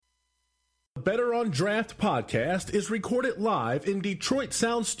The Better On Draft podcast is recorded live in Detroit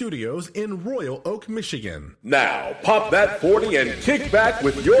Sound Studios in Royal Oak, Michigan. Now, pop that 40 and kick back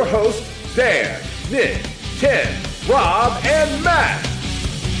with your hosts, Dan, Nick, Ken, Rob, and Matt.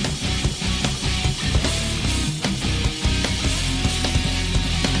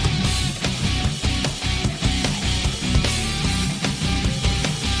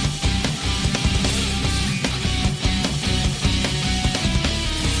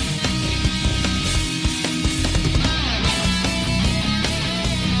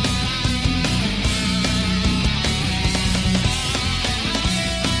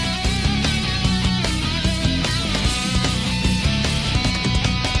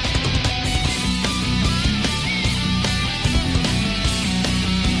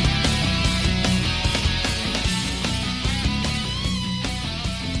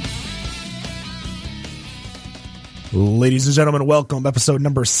 Ladies and gentlemen, welcome. Episode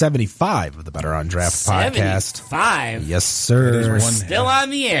number 75 of the Better On Draft podcast. 75? Yes, sir. We're still on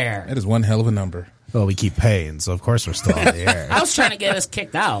the air. That is one hell of a number. Well, we keep paying, so of course we're still on the air. I was trying to get us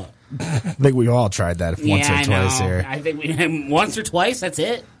kicked out. I think we all tried that once or twice here. I think we once or twice, that's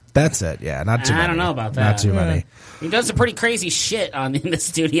it. That's it, yeah. Not too many. I don't know about that. Not too many. He does some pretty crazy shit in the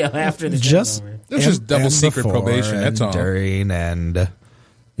studio after the Just, It's just double secret probation, that's all. During and...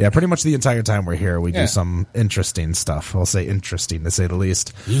 Yeah, pretty much the entire time we're here, we do some interesting stuff. I'll say interesting, to say the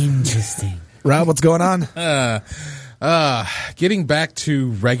least. Interesting. Rob, what's going on? Getting back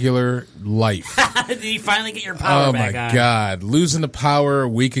to regular life. Did you finally get your power back on? Oh, my God. Losing the power a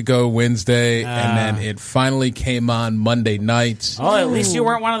week ago Wednesday, and then it finally came on Monday night. Oh, at least you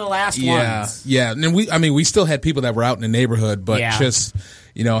weren't one of the last ones. Yeah. And we still had people that were out in the neighborhood, but just...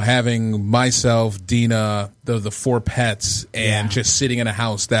 You know, having myself, Dina, the four pets, and just sitting in a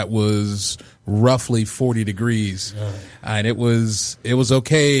house that was roughly 40 degrees. And it was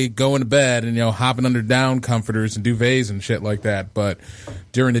okay going to bed and, hopping under down comforters and duvets and shit like that. But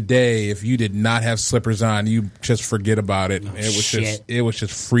during the day, if you did not have slippers on, you just forget about it. It was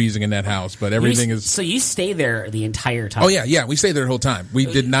just freezing in that house. But everything is... So you stay there the entire time? Oh, yeah. We stayed there the whole time. We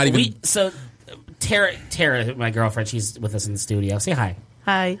did not even... Tarah, my girlfriend, she's with us in the studio. Say hi.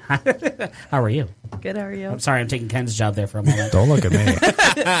 Hi. How are you? Good, how are you? I'm sorry, I'm taking Ken's job there for a moment. Don't look at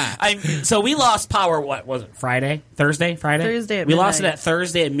me. So we lost power, what was it, Friday? Thursday at midnight. We lost it at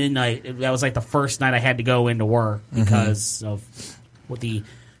Thursday at midnight. That was like the first night I had to go into work because of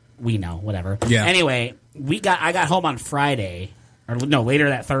whatever. Yeah. Anyway, I got home on Friday, or no, later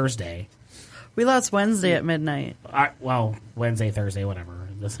that Thursday. We lost Wednesday at midnight. Wednesday, Thursday, whatever.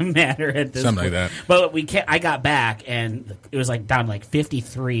 It doesn't matter at this Something point. like But I got back, and it was like down to like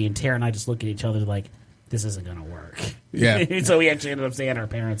 53, and Tara and I just looked at each other like, this isn't going to work. Yeah. So we actually ended up staying at our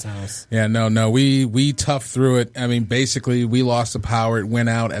parents' house. Yeah, no. We toughed through it. I mean, basically, we lost the power. It went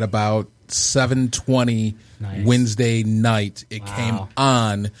out at about 7:20 Wednesday night. It came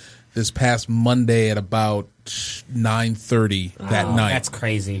on this past Monday at about 9:30 that night. That's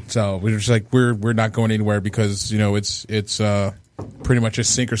crazy. So we're just like we're not going anywhere because it's pretty much a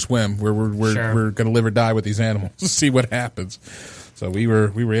sink or swim. We're going to live or die with these animals. See what happens. So we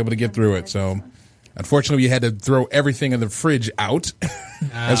were able to get through it. So unfortunately, we had to throw everything in the fridge out.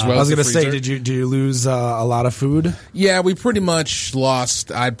 As well. I was going to say, did you lose a lot of food? Yeah, we pretty much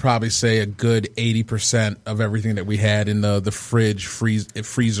lost. I'd probably say a good 80% of everything that we had in the fridge,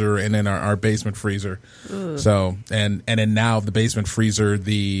 freezer, and then our basement freezer. Ugh. So and then now the basement freezer,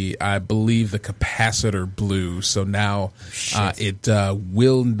 I believe the capacitor blew. So now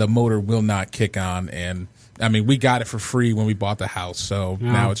the motor will not kick on. And I mean, we got it for free when we bought the house. So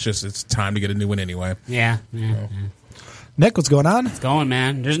now it's time to get a new one anyway. Yeah. Nick, what's going on? It's going,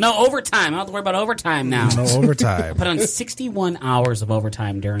 man. There's no overtime. I don't have to worry about overtime now. No overtime. Put on 61 hours of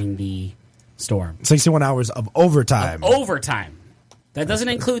overtime during the storm. 61 hours of overtime. Overtime. That doesn't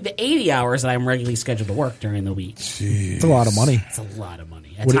include the 80 hours that I'm regularly scheduled to work during the week. Jeez. It's a lot of money. It's a lot of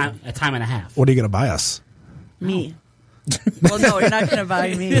money. A time and a half. What are you going to buy us? Me. Well, no, you're not going to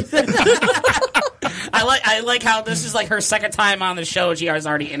buy me. I like how this is like her second time on the show. She is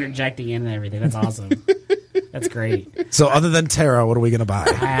already interjecting in and everything. That's awesome. That's great. So other than Tarah, what are we going to buy?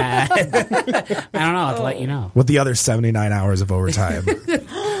 I don't know. I'll have to let you know. With the other 79 hours of overtime.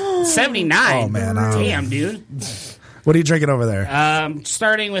 79? Oh, man. Damn, dude. What are you drinking over there?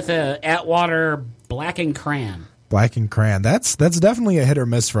 Starting with a Atwater Black and Cran. Black and Cran. That's definitely a hit or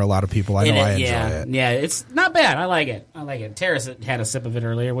miss for a lot lot of people. I know I enjoy it. Yeah, it's not bad. I like it. Tarah had a sip of it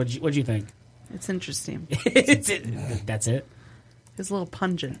earlier. What'd you think? It's interesting. That's it? It's a little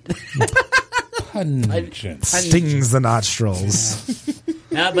pungent. Pungent. Stings the nostrils. Yeah.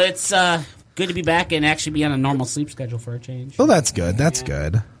 No, but it's good to be back and actually be on a normal sleep schedule for a change. Well, that's good. That's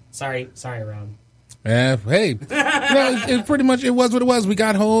good. Sorry, Rob. Hey, it pretty much it was what it was. We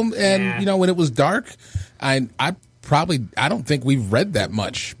got home, and when it was dark, I don't think we've read that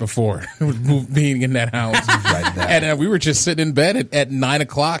much before being in that house. And we were just sitting in bed at 9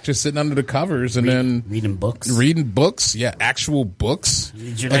 o'clock, just sitting under the covers, and then reading books. Yeah, actual books.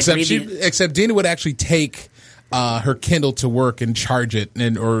 Except Dina would actually take her Kindle to work and charge it,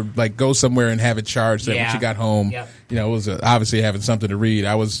 or go somewhere and have it charged. So that when she got home, it was obviously having something to read.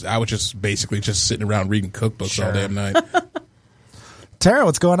 I was just basically just sitting around reading cookbooks all damn night. Tarah,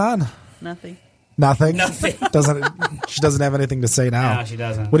 what's going on? Nothing. She doesn't have anything to say now. No, she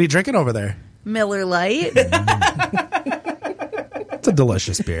doesn't. What are you drinking over there? Miller Lite. It's a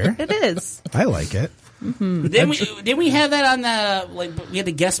delicious beer. It is. I like it. Mm-hmm. Did we have that on the we had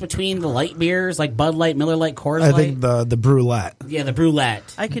to guess between the light beers like Bud Light, Miller Light, Coors Light? I think the Brulette. Yeah, the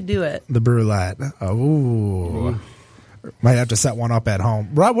Brulette. I could do it. The Brulette. Oh. Might have to set one up at home.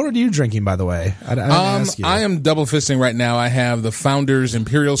 Rob, what are you drinking, by the way? I didn't ask you. I am double fisting right now. I have the Founders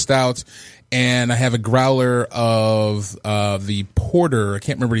Imperial Stout, and I have a growler of the porter. I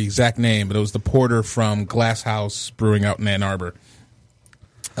can't remember the exact name, but it was the porter from Glass House Brewing out in Ann Arbor.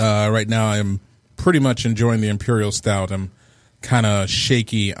 Right now, I'm pretty much enjoying the Imperial Stout. I'm kind of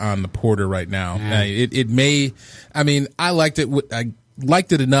shaky on the porter right now. I liked it. I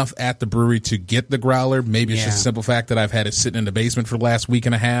liked it enough at the brewery to get the growler. Maybe it's just a simple fact that I've had it sitting in the basement for the last week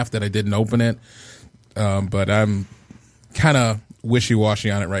and a half that I didn't open it. But I'm kind of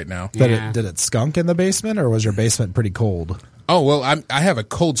wishy-washy on it right now. Did it skunk in the basement, or was your basement pretty cold? Oh, well, I have a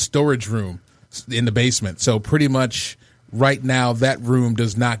cold storage room in the basement, so pretty much right now that room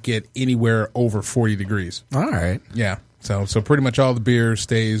does not get anywhere over 40 degrees. All right. Yeah, so pretty much all the beer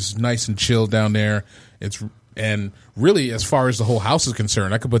stays nice and chilled down there. And really, as far as the whole house is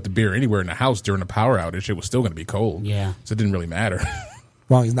concerned, I could put the beer anywhere in the house during a power outage. It was still going to be cold. Yeah. So it didn't really matter.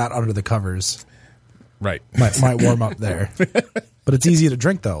 Well, he's not under the covers. Right. Might warm up there. But it's easy to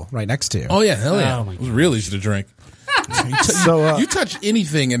drink, though, right next to you. Oh, yeah. Hell yeah. Oh, my it was real easy to drink. You touch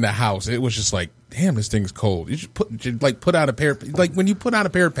anything in the house, it was just like, damn, this thing's cold. You should put out a pair, like when you put on a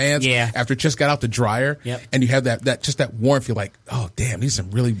pair of pants after it just got out the dryer, and you have that warmth. You're like, oh damn, these are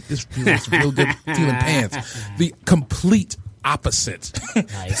real good feeling pants. The complete opposite.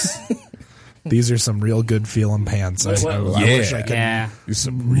 Nice. These are some real good feeling pants. I wish I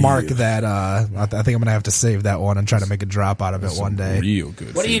could mark that. I think I'm gonna have to save that one and try to make a drop out of it one day. Real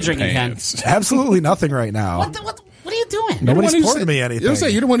good. What are you drinking, Ken? Absolutely nothing right now. What are you doing? Nobody's poured me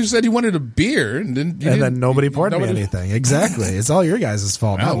anything. You're the one who said you wanted a beer, and then nobody poured me anything. Exactly. It's all your guys'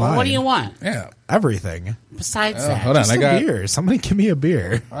 fault, not mine. What do you want? Yeah. Everything. Besides that. Hold on. Just a beer. Somebody give me a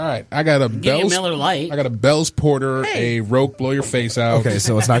beer. All right. I got a Bell's Miller Light. I got a Bell's Porter, a Roke Blow Your Face Out. Okay,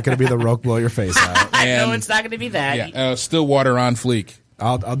 so it's not going to be the Roke Blow Your Face Out. No, it's not going to be that. Yeah. Stillwater on fleek.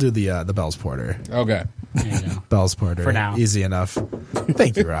 I'll do the Bell's Porter. Okay. There you go. Bell's Porter. For now. Easy enough.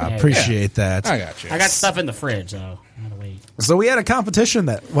 Thank you, Rob. Appreciate that. I got you. I got stuff in the fridge, though. I gotta wait. So we had a competition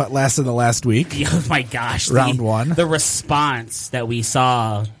that lasted the last week. Oh, my gosh. Round one. The response that we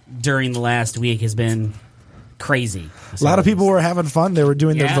saw during the last week has been crazy. A lot of people were having fun. They were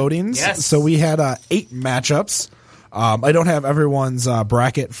doing their votings. Yes. So we had 8 matchups. I don't have everyone's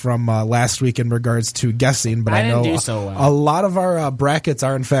bracket from last week in regards to guessing, but I know didn't do so well. A lot of our brackets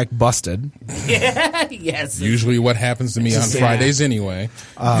are in fact busted. Yes. Usually what happens to me on Fridays anyway.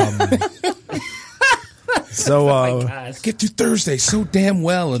 So I get through Thursday so damn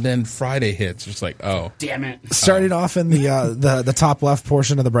well, and then Friday hits. It's like, oh. Damn it. Starting off in the top left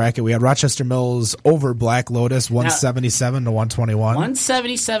portion of the bracket, we had Rochester Mills over Black Lotus, 177 to 121.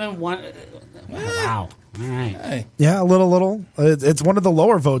 177, wow. All right. Hey. Yeah, a little. It's one of the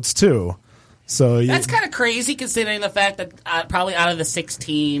lower votes, too. So that's kind of crazy considering the fact that probably out of the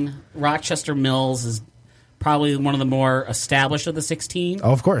 16, Rochester Mills is probably one of the more established of the 16.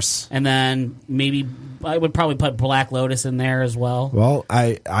 Oh, of course. And then maybe I would probably put Black Lotus in there as well. Well,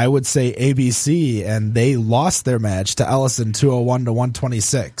 I would say ABC, and they lost their match to Ellison 201 to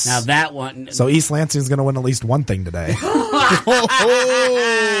 126. Now that one. So East Lansing is going to win at least one thing today.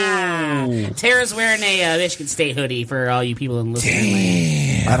 Tara's wearing a Michigan State hoodie for all you people in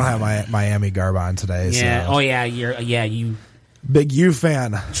listening. I don't have my Miami garb on today. Yeah. So. Oh yeah. You. Big U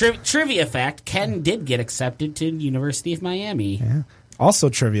fan. Trivia fact: Ken did get accepted to University of Miami. Yeah. Also,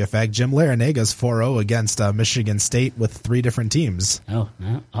 trivia fact: Jim Larenega's 4-0 against Michigan State with 3 different teams. Oh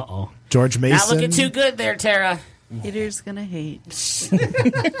no! Uh-oh. George Mason. Not looking too good there, Tara. Haters gonna hate.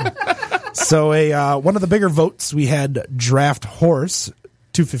 So, one of the bigger votes we had Draft Horse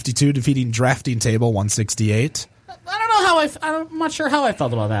 252 defeating Drafting Table 168. I don't know how I'm not sure how I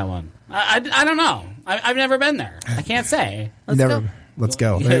felt about that one. I don't know. I've never been there. I can't say. Let's go. Let's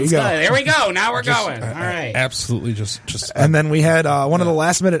go. There you go. There we go. Now we're going. All right. Absolutely. Just. And then we had one of the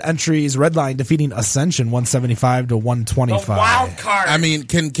last minute entries, Redline defeating Ascension 175 to 125. The wild card. I mean,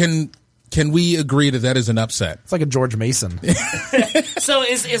 can we agree that is an upset? It's like a George Mason. So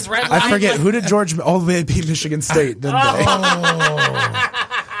is Redline? I forget who did George. Oh, they beat Michigan State, didn't they?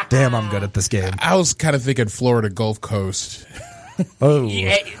 Damn, I'm good at this game. I was kind of thinking Florida Gulf Coast. Oh,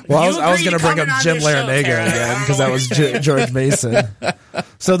 well, I was going to bring up Jim Larinaga again because that was George Mason.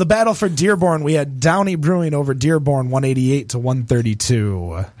 So the battle for Dearborn, we had Downey Brewing over Dearborn 188 to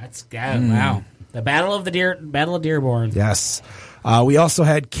 132. That's good. Wow. The Battle of Dearborn. Yes. We also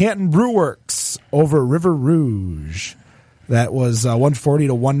had Canton Brewworks over River Rouge. That was 140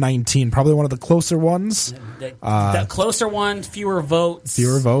 to 119. Probably one of the closer ones. The closer one, fewer votes.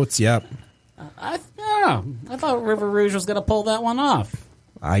 Fewer votes, yep. I thought River Rouge was going to pull that one off.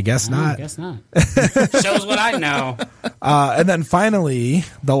 I guess not. I guess not. Shows what I know. And then finally,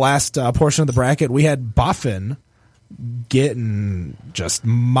 the last portion of the bracket, we had Boffin getting just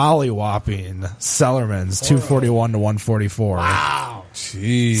molly-whopping Sellerman's 241 to 144. Wow.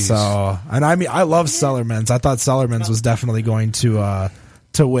 Jeez. So, and I mean, I love Sellerman's. I thought Sellerman's was definitely going to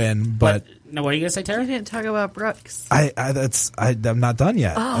win, but no, what are you gonna say, Tarah? You didn't talk about Brooks. I'm not done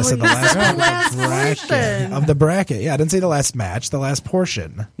yet. Oh, I said the last portion of the bracket. Yeah, I didn't say the last match, the last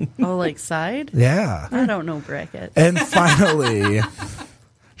portion. Oh, like side? Yeah. I don't know bracket. And finally,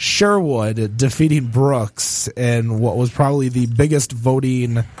 Sherwood defeating Brooks in what was probably the biggest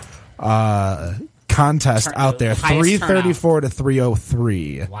voting contest out there, 334 to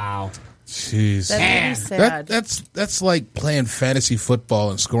 303. Wow. Jeez. That's sad. That's like playing fantasy football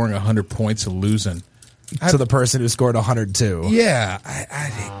and scoring 100 points and losing. To the person who scored 102. Yeah.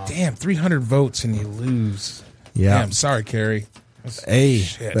 Damn, 300 votes and you lose. Yeah. Damn, sorry, Carrie. Hey,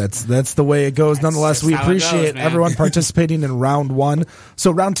 that's the way it goes. Nonetheless, we appreciate everyone participating in round one. So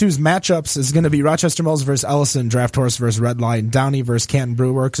round two's matchups is going to be Rochester Mills versus Ellison, Draft Horse versus Redline, Downey versus Canton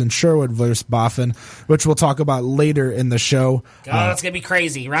Brewworks, and Sherwood versus Boffin, which we'll talk about later in the show. That's going to be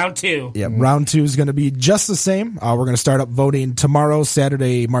crazy. Round two. Yeah, round two is going to be just the same. We're going to start up voting tomorrow,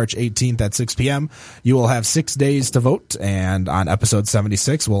 Saturday, March 18th at 6 p.m. You will have 6 days to vote, and on episode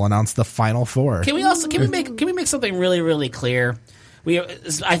 76, we'll announce the final four. Can we make something really, really clear?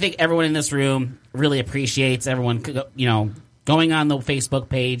 I think everyone in this room really appreciates everyone, going on the Facebook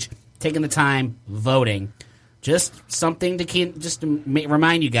page, taking the time, voting. Just something to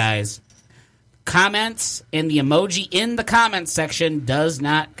remind you guys. Comments and the emoji in the comments section does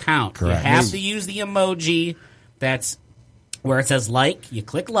not count. Correct. You have to use the emoji that's where it says like. You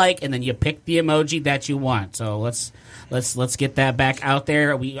click like, and then you pick the emoji that you want. So let's get that back out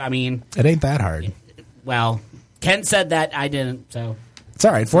there. It ain't that hard. Well, Ken said that, I didn't, so... It's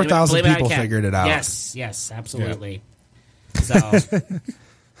all right. 4,000 people figured it out. Yes, absolutely. Yeah. So,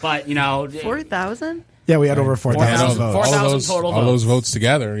 but, 4,000? Yeah, we had over 4,000 votes. 4,000 total votes. All those votes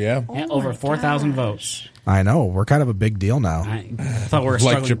together, yeah. Over 4,000 votes. I know. We're kind of a big deal now. I thought we were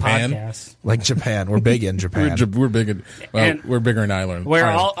like Japan. Podcast. Like Japan. We're big in Japan. we're big bigger in Ireland. We're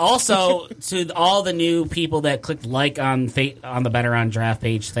also, to all the new people that clicked like on the Better On Draft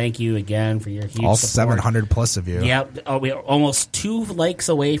page, thank you again for your huge all support. 700 plus of you. Yep. We're almost 2 likes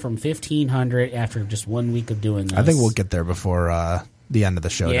away from 1,500 after just 1 week of doing this. I think we'll get there before the end of the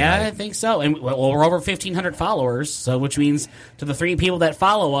show. Yeah, tonight. I think so. And we're over 1,500 followers, so which means to the 3 people that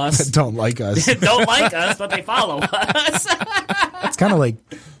follow us, don't like us, but they follow us. It's kind of like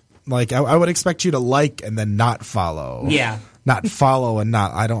I would expect you to like and then not follow. Yeah. Not follow and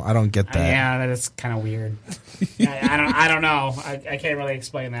not. I don't get that. Yeah, that is kind of weird. I don't know. I can't really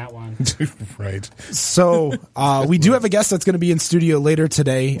explain that one. Right. So we do have a guest that's going to be in studio later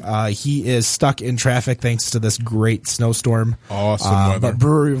today. He is stuck in traffic thanks to this great snowstorm. Awesome weather. But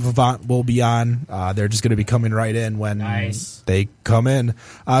Brewery Vivant will be on. They're just going to be coming right in when they come in.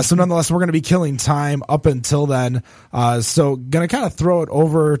 So nonetheless, we're going to be killing time up until then. So going to kind of throw it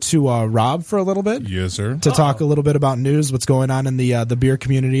over to Rob for a little bit. Yes, sir. To talk a little bit about news, what's going on in the beer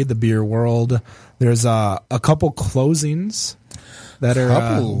community, the beer world. There's a couple closings that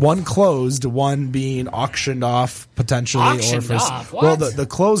are one closed, one being auctioned off potentially. Well, the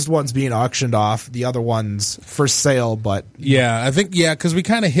closed one's being auctioned off, the other one's for sale. But I think because we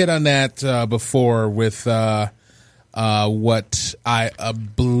kind of hit on that before with what I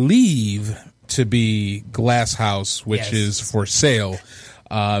believe to be Glass House, which is for sale.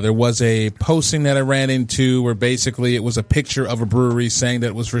 There was a posting that I ran into where basically it was a picture of a brewery saying that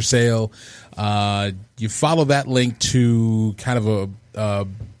it was for sale. You follow that link to kind of a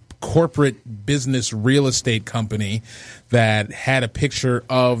corporate business real estate company that had a picture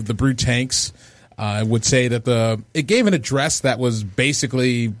of the brew tanks. I would say that it gave an address that was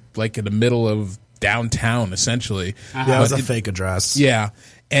basically like in the middle of downtown, essentially. Yeah, it was a fake address. Yeah,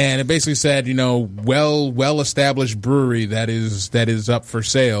 and it basically said, well established brewery that is up for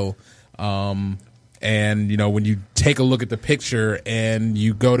sale. And when you take a look at the picture and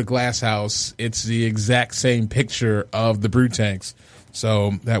you go to Glass House, it's the exact same picture of the brew tanks.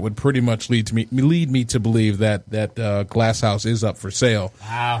 So that would pretty much lead me to believe that Glass House is up for sale.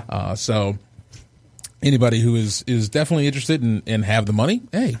 Wow. So anybody who is definitely interested and have the money,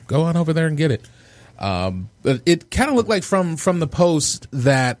 hey, go on over there and get it. But it kind of looked like from the post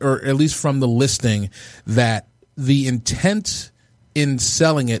that, or at least from the listing, that the intent in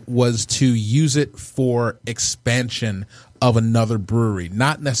selling it was to use it for expansion of another brewery,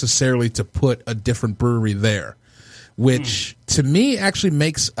 not necessarily to put a different brewery there, which to me actually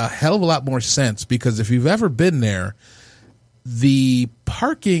makes a hell of a lot more sense, because if you've ever been there, the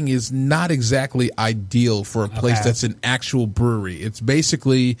parking is not exactly ideal for a place that's an actual brewery. It's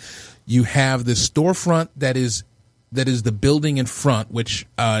basically, you have this storefront that is the building in front, which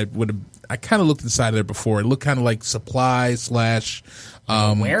I kind of looked inside there before. It looked kind of like supply /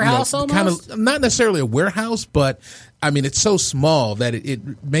 warehouse almost? Kind of, not necessarily a warehouse, but I mean, it's so small that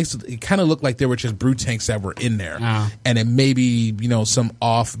it makes it kind of look like there were just brew tanks that were in there. And it may be, some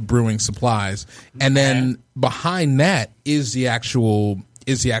off brewing supplies. And then behind that is the actual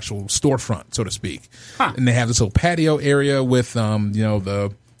storefront, so to speak. And they have this little patio area with,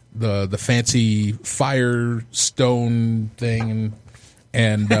 the fancy firestone thing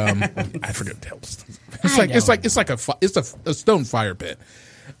and I forget what the hell it's a stone fire pit.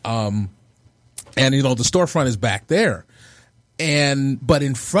 And the storefront is back there. But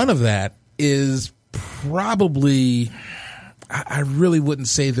in front of that is probably, I really wouldn't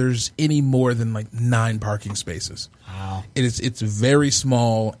say there's any more than like 9 parking spaces. Wow. It's very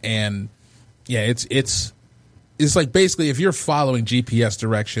small, and yeah, it's like basically if you're following GPS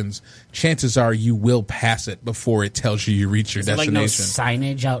directions, chances are you will pass it before it tells you reach your destination. Like no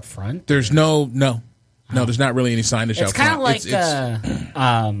signage out front? There's no, there's not really any signage out front. It's kind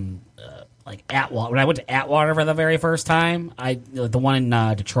of like Atwater. When I went to Atwater for the very first time, the one in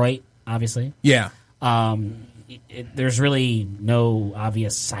Detroit, obviously. Yeah. There's really no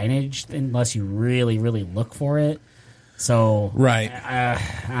obvious signage unless you really, really look for it. So right.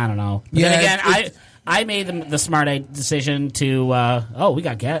 I don't know. But then again, I made the smart decision to. We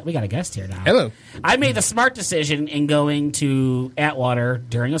got a guest here now. Hello. I made the smart decision in going to Atwater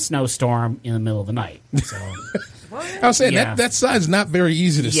during a snowstorm in the middle of the night. So I was saying that side's not very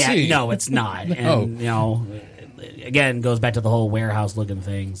easy to see. No, it's not. And again, goes back to the whole warehouse looking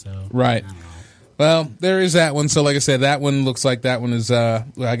thing. So right. Well, there is that one. So, like I said, that one looks like that one is. I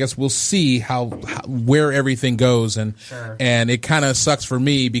guess we'll see where everything goes, and it kind of sucks for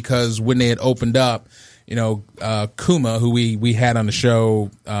me because when they had opened up, Kuma, who we had on the show,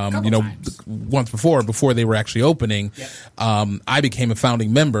 once before they were actually opening, I became a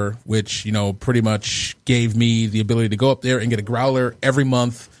founding member, which pretty much gave me the ability to go up there and get a growler every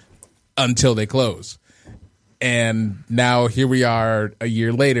month until they close. And now here we are a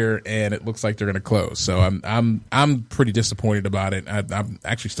year later, and it looks like they're going to close. So I'm pretty disappointed about it. I'm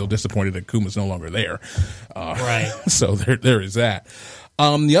actually still disappointed that Kuma's no longer there. Right. So there is that.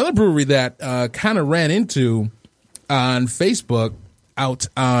 The other brewery that kind of ran into on Facebook out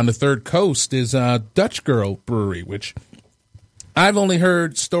on the Third Coast is Dutch Girl Brewery, which I've only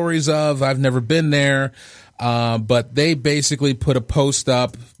heard stories of. I've never been there, but they basically put a post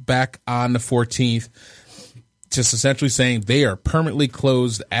up back on the 14th. Just essentially saying they are permanently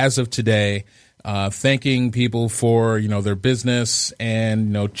closed as of today, thanking people for their business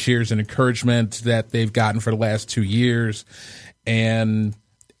and cheers and encouragement that they've gotten for the last 2 years, and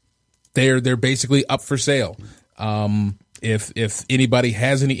they're basically up for sale. If anybody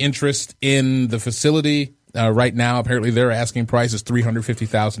has any interest in the facility, right now apparently their asking price is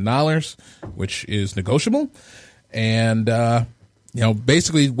 $350,000, which is negotiable, and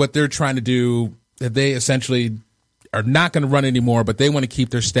basically what they're trying to do. That they essentially are not going to run anymore, but they want to keep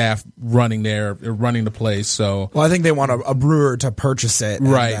their staff running the place. So, well, I think they want a brewer to purchase it,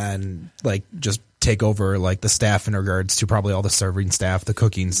 right, and just take over the staff in regards to probably all the serving staff, the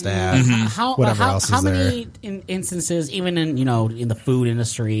cooking staff, whatever else is there. How many instances, even in in the food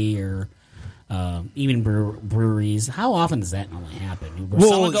industry or even breweries, how often does that normally happen? Where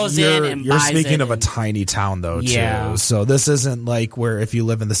someone goes in and you're buys speaking it of a tiny town though, too. So this isn't like where if you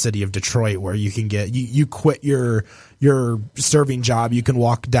live in the city of Detroit where you can get you quit your serving job, you can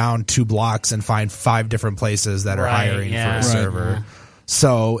walk down 2 blocks and find 5 different places that are hiring for a server.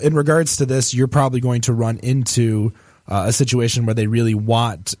 So in regards to this, you're probably going to run into a situation where they really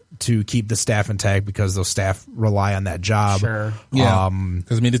want to keep the staff intact because those staff rely on that job. Sure. Yeah.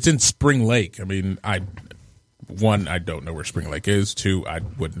 Because, it's in Spring Lake. I don't know where Spring Lake is. Two, I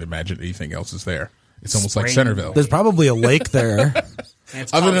wouldn't imagine anything else is there. It's almost like Centerville. There's probably a lake there.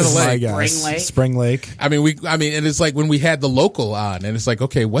 Other than a lake. Spring Lake. And it's like when we had the local on, and it's like,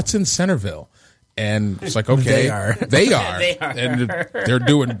 okay, what's in Centerville? And it's like, okay, they are. And they're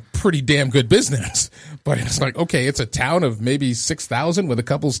doing pretty damn good business. But it's like, okay, it's a town of maybe 6,000 with a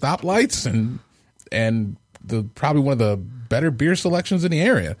couple stoplights and probably one of the better beer selections in the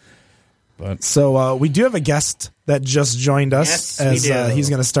area. But so we do have a guest that just joined us. Yes, as he's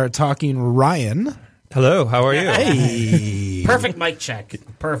going to start talking. Ryan. Hello, how are you? Hey. Perfect mic check.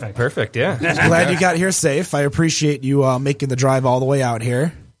 Perfect, yeah. Glad you got here safe. I appreciate you making the drive all the way out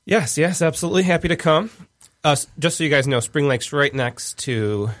here. Yes, absolutely. Happy to come. Just so you guys know, Spring Lake's right next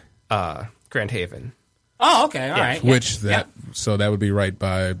to Grand Haven. Oh, okay, all right. So that would be right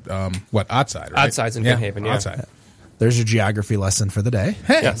by, Outside, right? Outside's in Grand Haven, yeah. Outside. There's your geography lesson for the day.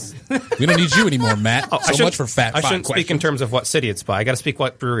 Hey, yes. We don't need you anymore, Matt. So much for fat. I shouldn't speak in terms of what city it's by. I got to speak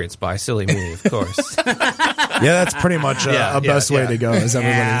what brewery it's by. Silly me, of course. Yeah, that's pretty much a best way to go. Is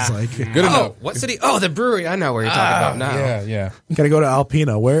everybody's like, good enough. What city? Oh, the brewery. I know where you're talking about now. Yeah. You got to go to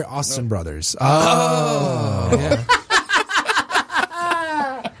Alpena. Where? Austin Brothers. Yeah.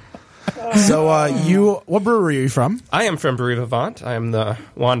 So, what brewery are you from? I am from Brewery Vivant. I am the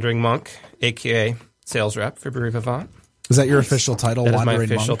Wandering Monk, a.k.a. sales rep for Brewery Vivant. Is that your official title? That is Wandering my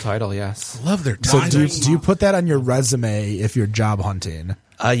official Monk? title, yes. Love their So titles. do you put that on your resume if you're job hunting?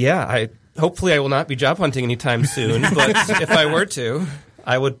 Yeah. Hopefully I will not be job hunting anytime soon, but if I were to,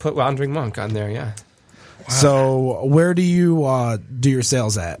 I would put Wandering Monk on there, yeah. Wow. So where do you do your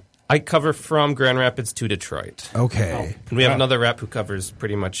sales at? I cover from Grand Rapids to Detroit. Okay. And we have another rep who covers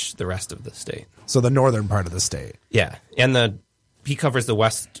pretty much the rest of the state. So the northern part of the state. Yeah. And he covers the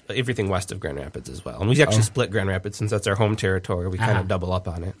west, everything west of Grand Rapids as well. And we actually split Grand Rapids since that's our home territory. We kind of double up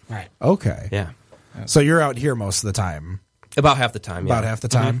on it. Right. Okay. Yeah. So you're out here most of the time? About half the time, yeah. About half the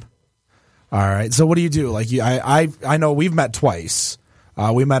time? Mm-hmm. All right. So what do you do? Like I know we've met twice.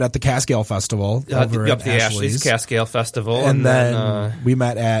 We met at the Cask Ale Festival over at the Ashley's Cask Ale Festival. And then we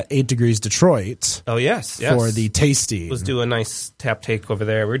met at 8 Degrees Detroit. Oh, yes. For the tasting. Let's do a nice tap take over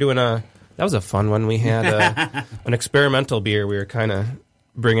there. We're doing that was a fun one. We had an experimental beer we were kind of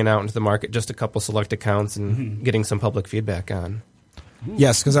bringing out into the market, just a couple select accounts and getting some public feedback on.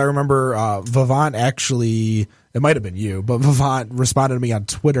 Yes, because I remember Vivant actually, it might have been you, but Vivant responded to me on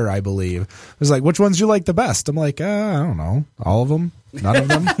Twitter, I believe. It was like, which ones you like the best? I'm like, I don't know. All of them? None of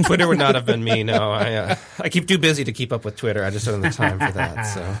them? Twitter would not have been me, no. I keep too busy to keep up with Twitter. I just don't have the time for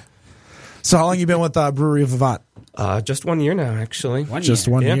that. So how long you been with Brewery Vivant? Just 1 year now, actually. 1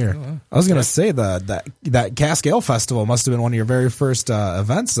 year. I was going to say that Cask Ale Festival must have been one of your very first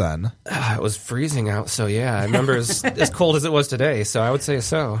events then. It was freezing out, so yeah. I remember as cold as it was today, so I would say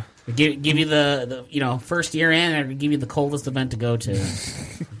so. Give you the first year in, or give you the coldest event to go to.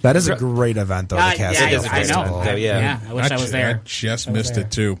 That is a great event, though, the Cask Ale Festival. I know. Yeah, I wish I was there. I just missed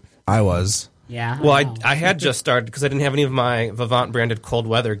it, too. I was. Yeah. Well, I had just started because I didn't have any of my Vivant branded cold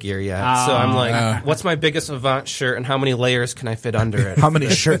weather gear yet. So I'm like, what's my biggest Vivant shirt and how many layers can I fit under it? How many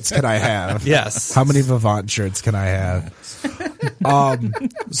shirts can I have? Yes. How many Vivant shirts can I have?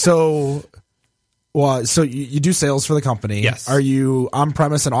 So you do sales for the company. Yes. Are you on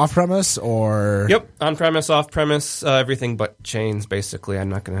premise and off premise or? Yep. On premise, off premise, everything but chains, basically. I'm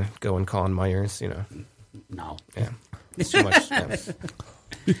not going to go and call on Myers, No. Yeah. It's too much. Yeah.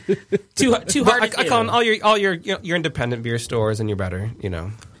 Too hard to I call them all your independent beer stores, and you're better.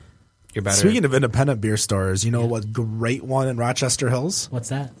 You're better. Speaking of independent beer stores, you know what great one in Rochester Hills? What's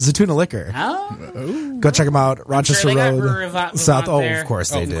that? Zatuna Liquor. Oh. Go check them out. Rochester they got Road, Vivant South. Oh, there. of course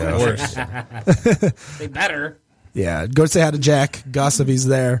they do. Of course. They better. Yeah, go say hi to Jack Gus if he's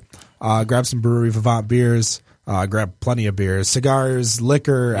there. Grab some Brewery Vivant beers. Grab plenty of beers, cigars,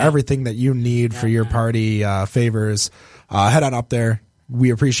 liquor, everything that you need for your party favors. Head on up there.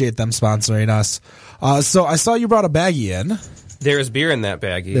 We appreciate them sponsoring us. So I saw you brought a baggie in. There is beer in that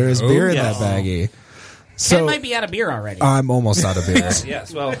baggie. There is beer in that baggie. So Ken might be out of beer already. I'm almost out of beer.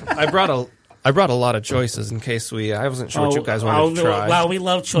 Yes. Well, I brought a lot of choices in case I wasn't sure what you guys wanted to try. Well, we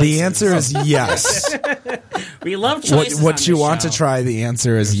love choices. The answer is yes. We love choices. What you want to try? The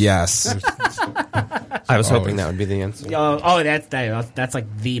answer is yes. I was hoping that would be the answer. That's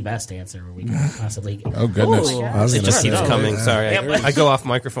like the best answer we can possibly get. Oh, goodness. It just keeps coming. Sorry. I go off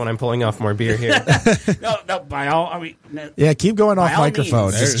microphone. I'm pulling off more beer here. Yeah, keep going off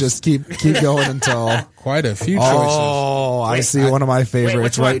microphone. Just keep going until... Quite a few choices. Oh, I see one of my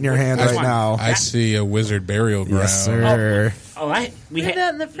favorites right in your hand right now. I see a Wizard Burial Ground. Yes, sir. We have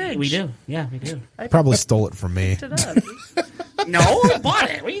that in the fridge. We do. Yeah, we do. Probably stole it from me. No, I bought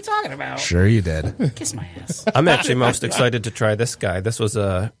it. What are you talking about? Sure you did. Kiss my ass. I'm actually most excited to try this guy. This was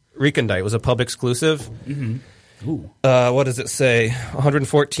a Recondite. It was a pub exclusive. Mm-hmm. Ooh. What does it say?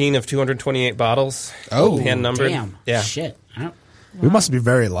 114 of 228 bottles. Oh, hand numbered. Damn. Yeah. Shit. We must be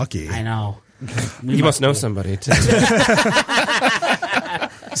very lucky. I know. You must know somebody, too.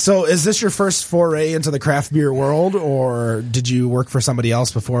 So is this your first foray into the craft beer world, or did you work for somebody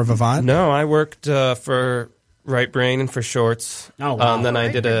else before Vivant? No, I worked for Right Brain and for Shorts. Oh, wow. And then I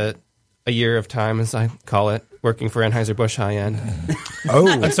did a year of time, as I call it, working for Anheuser-Busch High End. Oh.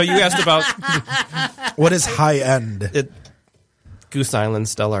 And so you asked about... What is high end? Goose Island,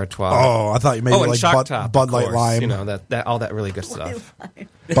 Stella Artois. Oh, I thought you made like Shock Top, Bud Light course. Lime. You know, that all that really good stuff.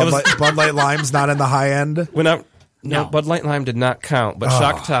 Bud Light Lime's not in the high end? No, Bud Light Lime did not count, but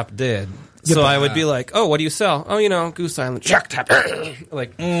Shock Top did. So I would be like, "Oh, what do you sell?" "Oh, Goose Island, Shock Top."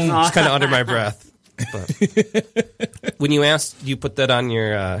 Like, just kind of under my breath. But when you asked, you put that on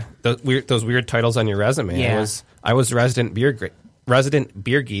your those weird titles on your resume. Yeah. I was resident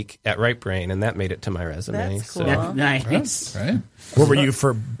beer geek at Right Brain, and that made it to my resume. That's cool. That's nice. Right? What were you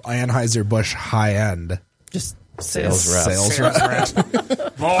for Anheuser-Busch high end? Just sales rep. Sales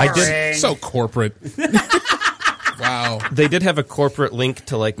rep. I did So corporate. Wow. They did have a corporate link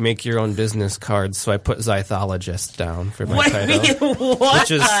to like make your own business cards, so I put Zythologist down for my title. What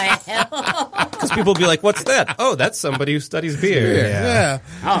which is, the hell? Because people be like, "What's that?" "Oh, that's somebody who studies beer." Yeah.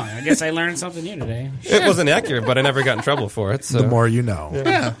 Oh, I guess I learned something new today. It wasn't accurate, but I never got in trouble for it. So. The more you know.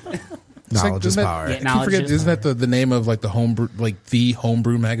 Yeah. Knowledge is power. Yeah, I forget, isn't that the name of like the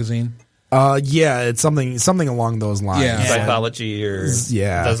homebrew magazine? Yeah, it's something along those lines. Yeah. Zythology or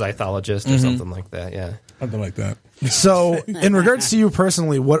the Zythologist or something like that. Yeah. Something like that. So, in regards to you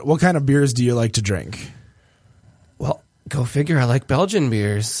personally, what kind of beers do you like to drink? Well, go figure. I like Belgian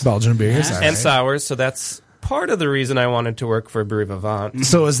beers. Belgian beers and sours. So that's part of the reason I wanted to work for Brewery Vivant.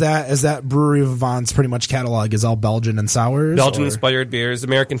 So is that Brewery Vivant's pretty much catalog is all Belgian and sours? Belgian inspired beers,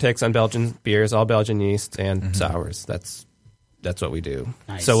 American takes on Belgian beers, all Belgian yeast and sours. That's what we do.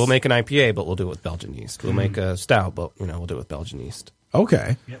 Nice. So we'll make an IPA, but we'll do it with Belgian yeast. We'll make a stout, but we'll do it with Belgian yeast.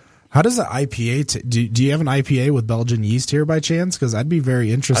 Okay. Yep. How does an IPA? Do you have an IPA with Belgian yeast here by chance? Because I'd be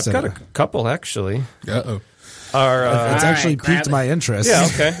very interested. I've got a couple actually. Uh-oh. It's actually piqued my interest. Yeah.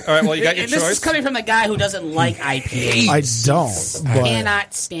 Okay. All right. Well, you got your This choice. is coming from the guy who doesn't like IPAs. I don't. But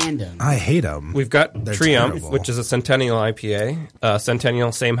Cannot stand them. I hate them. We've got Triumph, terrible. which is a Centennial IPA.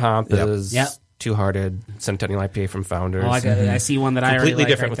 Centennial, same hop as Two Hearted Centennial IPA from Founders. Oh, I got it. I see one that I completely really like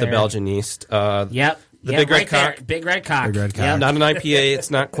different right with there. the Belgian yeast. The Big Red Cock. Big Red Cock. Big Red Cock. Yep. Not an IPA. It's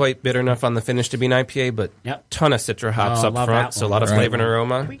not quite bitter enough on the finish to be an IPA, but ton of Citra hops up love front, that so a one. lot of flavor and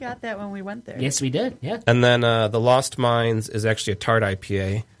aroma. We got that when we went there. Yes, we did. Yeah. And then the Lost Mines is actually a tart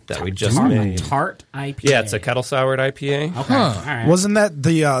IPA that we just made. Tart IPA. Yeah, it's a kettle soured IPA. Okay. All right. Wasn't that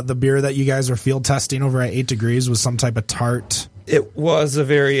the beer that you guys were field testing over at 8 Degrees was some type of tart? It was a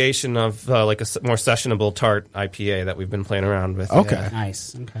variation of like a more sessionable tart IPA that we've been playing around with. Okay. Yeah.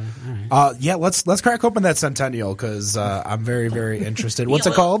 Nice. Okay. All right. Let's crack open that Centennial because I'm very, very interested. What's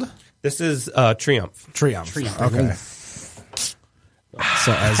it called? This is Triumph. Triumph. Okay.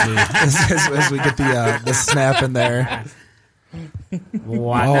 So as we get the snap in there.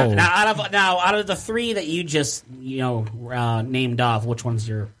 Wow. Now, out of the three that you just named off, which one's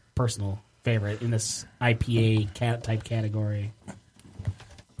your personal favorite in this IPA type category?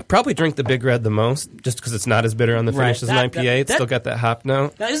 Probably drink the Big Red the most, just because it's not as bitter on the finish as an IPA. It's still got that hop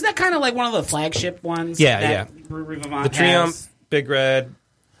note. Now, isn't that kind of like one of the flagship ones? Yeah. Brewery Vivant The Triumph, has? Big Red,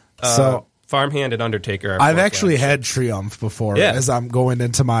 Farmhand, and Undertaker. I've actually had Triumph before as I'm going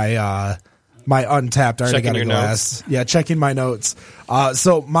into my my Untapped. I already got a glass. Yeah, checking my notes.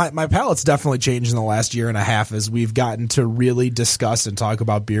 So my palate's definitely changed in the last year and a half as we've gotten to really discuss and talk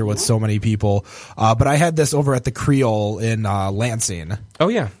about beer with so many people. But I had this over at the Creole in Lansing. Oh,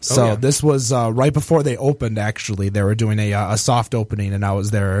 yeah. So this was right before they opened, actually. They were doing a soft opening, and I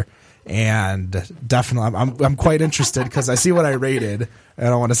was there. And definitely, I'm quite interested because I see what I rated, and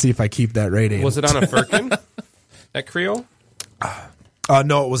I want to see if I keep that rating. Was it on a firkin at Creole?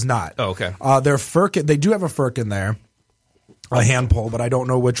 No, it was not. Oh, okay. Their firkin, they do have a firkin there, a hand pull, but I don't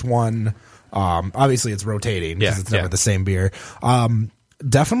know which one. Obviously, it's rotating because it's never the same beer.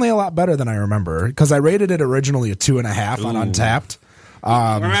 definitely a lot better than I remember, because I rated it originally a 2.5 on Untapped.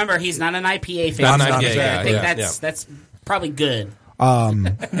 Remember, he's not an IPA fan. I think that's probably good.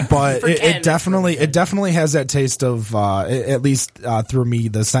 But it definitely has that taste of at least through me,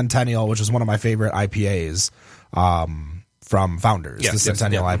 the Centennial, which is one of my favorite IPAs from Founders, the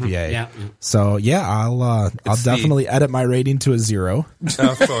Centennial IPA. Yeah. So I'll definitely edit my rating to a 0.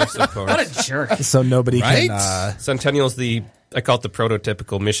 Of course. What a jerk! So nobody can. Centennial's I call it the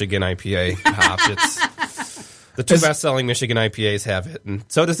prototypical Michigan IPA hop. It's the two best-selling Michigan IPAs have it, and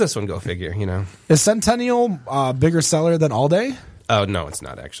so does this one. Go figure. Is Centennial bigger seller than All Day? Oh, no, it's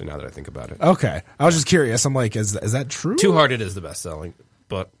not, actually, now that I think about it. Okay. I was just curious. I'm like, is that true? Two Hearted is the best-selling,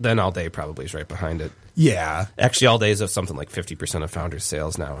 but then All Day probably is right behind it. Yeah. Actually, All Day is something like 50% of Founders'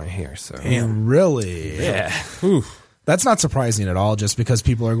 sales now, I hear. So. Really? Yeah. Whew. That's not surprising at all, just because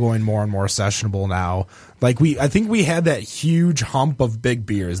people are going more and more sessionable now. Like I think we had that huge hump of big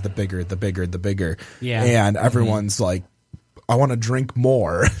beers, the bigger. Yeah. And everyone's like, I want to drink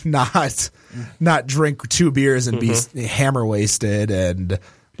more, not drink 2 beers and be hammer wasted and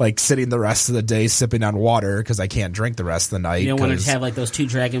like sitting the rest of the day sipping on water because I can't drink the rest of the night. You don't want to have like those 2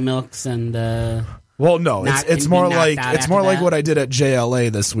 Dragon Milks and. Well, no, it's more like what I did at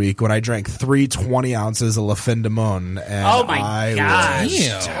JLA this week when I drank 3 20 ounces of La Fin de Mon, and oh my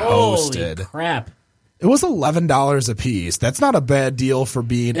gosh, toasted. Holy crap! It was $11 a piece. That's not a bad deal for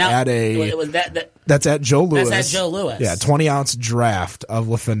being at a. That's at Joe Louis. That's at Joe Louis. Yeah, 20-ounce draft of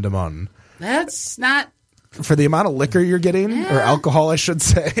La Fin de Mon. That's not for the amount of liquor you're getting, or alcohol, I should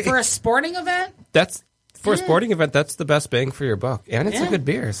say. For a sporting event. For a sporting event, that's the best bang for your buck, and it's a good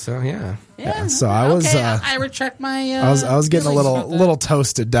beer. So yeah. So I was. I retract my. I was getting a little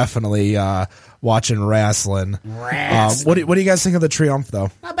toasted, definitely watching wrestling. What do you guys think of the Triumph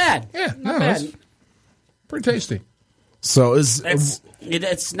though? Not bad. Yeah, not bad. Pretty tasty. So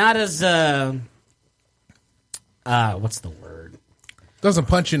it's not as what's the word? Doesn't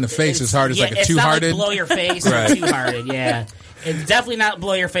punch you in the face as hard as like a 2-hearted. It's not like blow your face or 2-hearted. Yeah. It's definitely not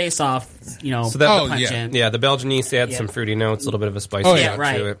blow your face off, So that, the punch in. Yeah, the Belgian yeast adds some fruity notes, a little bit of a spice to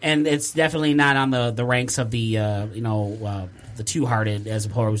it. And it's definitely not on the ranks of the, the 2-hearted as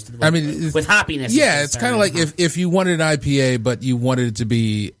opposed to, with hoppiness. Yeah, it's kind of like if you wanted an IPA, but you wanted it to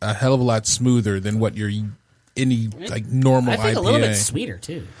be a hell of a lot smoother than what your any like normal IPA. I think a little bit sweeter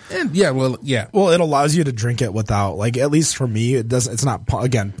too. And Well, it allows you to drink it without, like, at least for me, it doesn't. It's not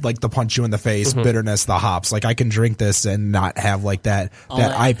again like the punch you in the face bitterness, the hops. Like I can drink this and not have like that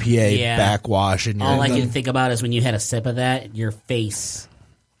IPA backwash. And all I can think about is when you had a sip of that, your face.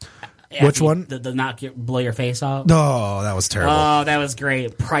 Which one? The blow your face off. No, that was terrible. Oh, that was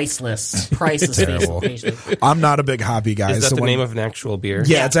great. Priceless. Terrible. I'm not a big hoppy guy. Is that the name of an actual beer?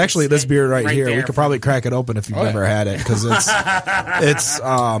 Yeah, it's actually this beer right here. We could probably crack it open if you've never had it, because it's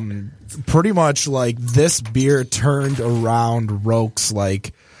pretty much like this beer turned around Roke's,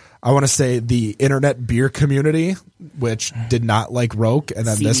 like, I want to say the internet beer community, which did not like Roke, and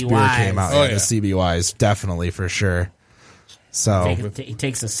then CBYs. This beer came out. The CBYs, definitely, for sure. So he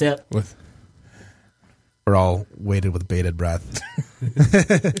takes a sip. We're all waited with bated breath.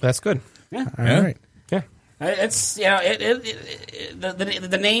 That's good. Yeah. All right. Yeah. It's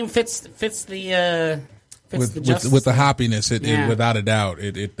the name fits the with the hoppiness. It without a doubt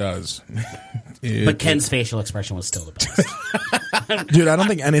it does. But Ken's facial expression was still the best. Dude, I don't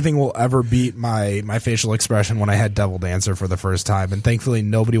think anything will ever beat my facial expression when I had Devil Dancer for the first time, and thankfully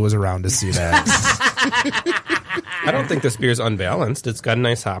nobody was around to see that. I don't think this beer's unbalanced. It's got a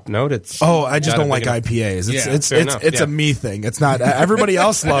nice hop note. I just don't like IPAs. It's a me thing. It's not. Everybody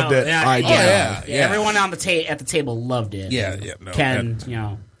else loved it. Everyone at the table loved it. Ken,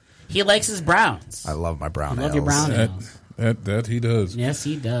 he likes his browns. I love my brown ales. Love your brown ales. That he does. Yes,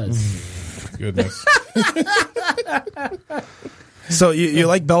 he does. Goodness. So you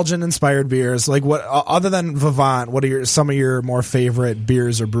like Belgian-inspired beers? Like what, other than Vivant? What are some of your more favorite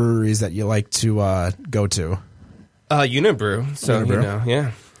beers or breweries that you like to go to? Unibrew. So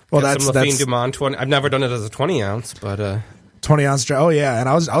Unibrew. Well, that's some Lafine Dumont 20. I've never done it as a 20 ounce, but 20 ounce. Oh yeah, and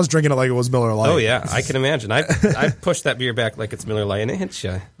I was drinking it like it was Miller Lite. Oh yeah, I can imagine. I pushed that beer back like it's Miller Lite, and it hits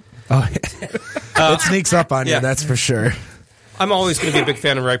you. Oh, yeah. It sneaks up on you. That's for sure. I'm always going to be a big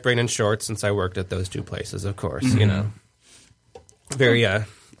fan of Right Brain and Short since I worked at those two places. Of course, very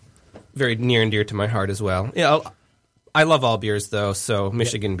very near and dear to my heart as well. Yeah. I love all beers, though, so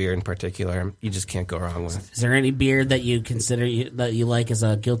Michigan beer in particular, you just can't go wrong with. Is there any beer that you consider that you like as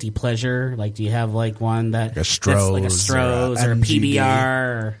a guilty pleasure? Like, do you have like one that a Stroh's or a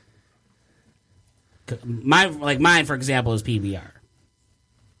PBR? Mine, for example, is PBR.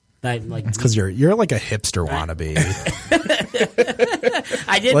 It's because you're like a hipster wannabe.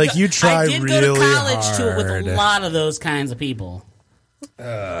 I did. Like, you try I did really go to college hard. with a lot of those kinds of people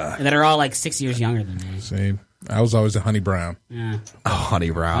that are all like 6 years younger than me. See, I was always a Honey Brown. Yeah. Oh,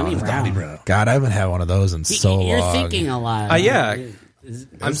 Honey Brown. Honey Brown. God, I haven't had one of those in so long. You're thinking a lot. Yeah.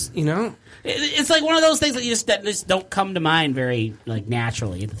 It's like one of those things that just don't come to mind very like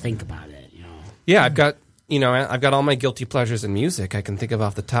naturally. You have to think about it. Yeah, I've got all my guilty pleasures in music I can think of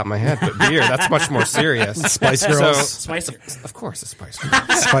off the top of my head, but beer, that's much more serious. Spice Girls. Spice up. Of course, a Spice Girl.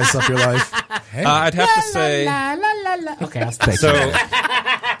 Spice up your life. Hey. I'd have to say... Okay, I'll stop. So,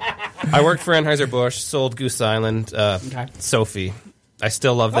 I worked for Anheuser-Busch, sold Goose Island, Sophie. I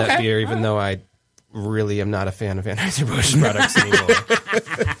still love that beer, even though I really am not a fan of Anheuser-Busch products anymore.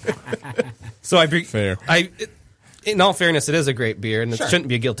 So Fair. In all fairness, it is a great beer, and it shouldn't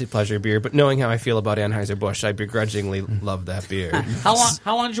be a guilty pleasure beer, but knowing how I feel about Anheuser-Busch, I begrudgingly love that beer. How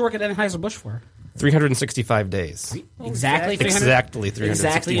long did you work at Anheuser-Busch for? 365 days. Exactly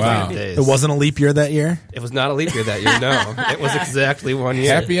 365 days. It wasn't a leap year that year? It was not a leap year that year, no. It was exactly 1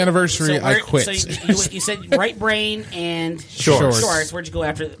 year. Happy anniversary, I quit. So you said Right Brain and Shorts. Where'd you go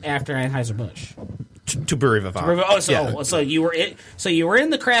after Anheuser-Busch? To Brewery Vivant. So you were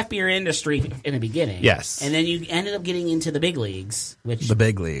in the craft beer industry in the beginning. Yes. And then you ended up getting into the big leagues. The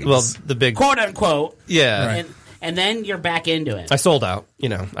big leagues. Well, the big... Quote, unquote. Yeah. Right. And then you're back into it. I sold out.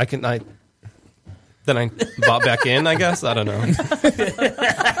 Then I bought back in, I guess. I don't know.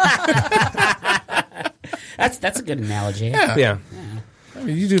 That's a good analogy. Yeah. I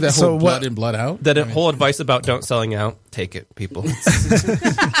mean, you do that whole blood in, blood out. That whole advice about don't selling out, take it, people.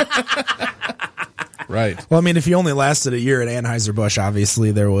 Right. Well, I mean, if you only lasted a year at Anheuser-Busch,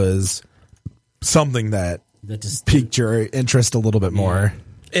 obviously there was something that just piqued your interest a little bit more.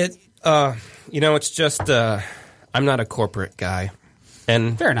 It's just I'm not a corporate guy.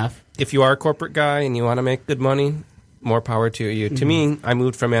 And fair enough. If you are a corporate guy and you want to make good money, more power to you. Mm-hmm. To me, I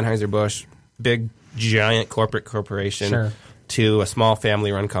moved from Anheuser-Busch, big, giant corporation, to a small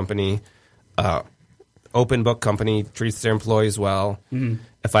family-run company, open book company, treats their employees well. Mm-hmm.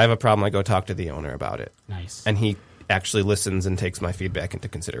 If I have a problem, I go talk to the owner about it. Nice. And he actually listens and takes my feedback into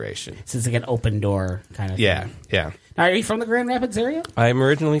consideration. So it's like an open door kind of thing. Yeah. Now, are you from the Grand Rapids area? I'm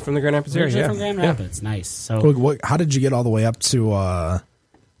originally from the Grand Rapids area, from Grand Rapids. Nice. So, how did you get all the way up to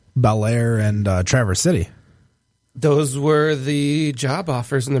Bel Air and Traverse City? Those were the job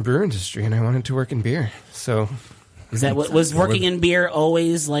offers in the brewer industry, and I wanted to work in beer. So... Is that what was working in beer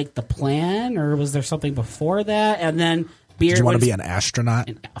always like the plan, or was there something before that? And then beer. Did you want to be an astronaut?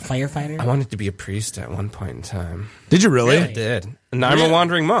 A firefighter? I wanted to be a priest at one point in time. Did you really? I did. And now I'm a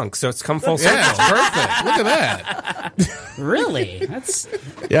wandering monk, so it's come full circle. Yeah, perfect. Look at that. Really? That's...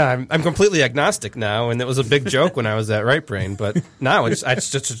 Yeah, I'm completely agnostic now, and it was a big joke when I was at Right Brain, but now it's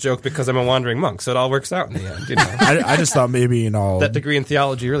just a joke because I'm a wandering monk, so it all works out in the end. I just thought maybe, that degree in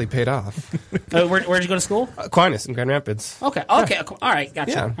theology really paid off. Where'd you go to school? Aquinas in Grand Rapids. Okay. All right,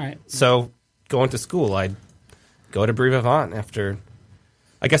 gotcha. Yeah. All right. So going to school, I'd go to Brewery Vivant after...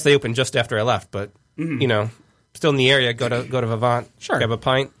 I guess they opened just after I left, but, still in the area, go to Vivant, grab a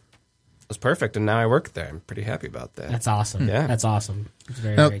pint. It was perfect, and now I work there. I'm pretty happy about that. That's awesome. Yeah. That's awesome. It's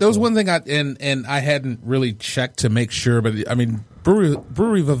very, now, very there was cool. one thing and I hadn't really checked to make sure, but I mean,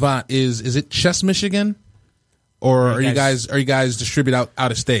 Brewery Vivant is it Chess, Michigan? Or are you guys distribute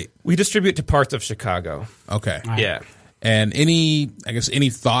out of state? We distribute to parts of Chicago. Okay. Right. Yeah. And any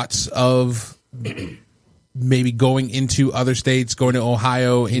thoughts of maybe going into other states, going to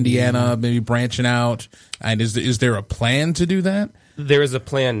Ohio, Indiana, maybe branching out? And is there a plan to do that? There is a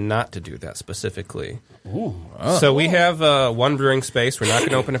plan not to do that specifically. Ooh. So we have one brewing space. We're not going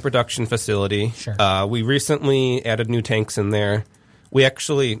to open a production facility. Sure. We recently added new tanks in there. We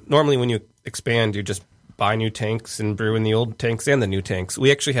actually, normally when you expand, you just buy new tanks and brew in the old tanks and the new tanks.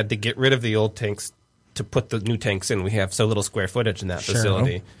 We actually had to get rid of the old tanks to put the new tanks in. We have so little square footage in that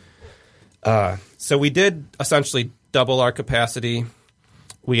facility. So we did essentially double our capacity.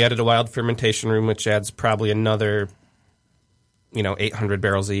 We added a wild fermentation room, which adds probably another 800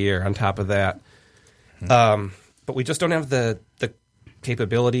 barrels a year on top of that. But we just don't have the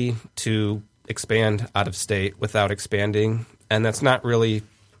capability to expand out of state without expanding. And that's not really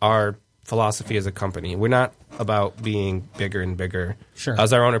our philosophy as a company. We're not about being bigger and bigger. Sure.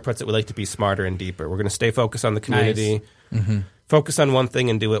 As our owner puts it, we like to be smarter and deeper. We're going to stay focused on the community, focus on one thing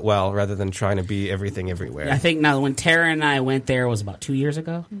and do it well rather than trying to be everything everywhere. I think now when Tarah and I went there, it was about 2 years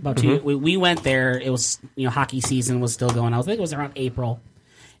ago. We went there. It was hockey season was still going on. I think it was around April.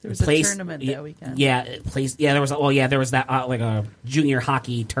 There was a tournament that weekend. Yeah, there was. There was that like a junior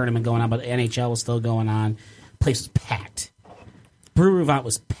hockey tournament going on, but the NHL was still going on. Place was packed. Brewery Vivant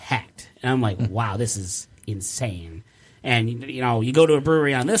was packed, and I'm like, wow, this is insane. And, you know, you go to a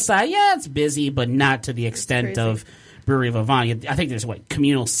brewery on this side, yeah, it's busy, but not to the extent of Brewery Vivant. I think there's,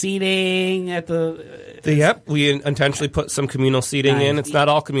 communal seating at the... Yep, we intentionally put some communal seating in. It's not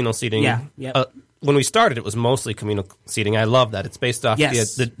all communal seating. Yeah, yep. When we started, it was mostly communal seating. I love that. It's based off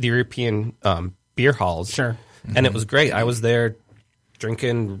the European beer halls. Sure. And it was great. I was there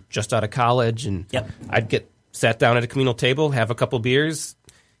drinking just out of college, and I'd get sat down at a communal table, have a couple beers,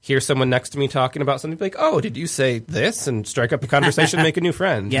 hear someone next to me talking about something, like, oh, did you say this? And strike up a conversation, make a new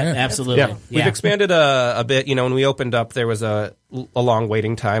friend. Yeah, absolutely. Yeah. We've expanded a bit. You know, when we opened up, there was a long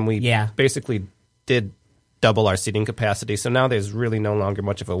waiting time. We basically did double our seating capacity, so now there's really no longer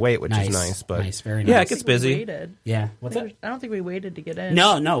much of a wait, which is nice. But very nice. Yeah, it gets busy. Yeah. What's that? I don't think we waited to get in.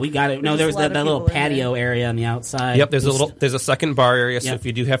 No, we got it. No, there was that little patio area on the outside. Yep, there's a second bar area, so if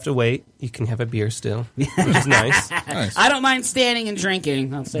you do have to wait, you can have a beer still, which is nice. I don't mind standing and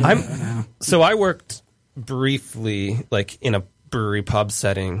drinking. I'll say So I worked briefly, in a brewery pub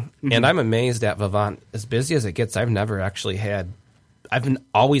setting, and I'm amazed at Vivant. As busy as it gets, I've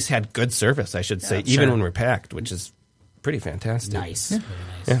always had good service, I should say, even when we're packed, which is pretty fantastic. Nice.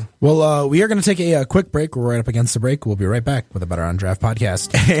 Yeah. Well, we are going to take a quick break. We're right up against the break. We'll be right back with a Better On Draft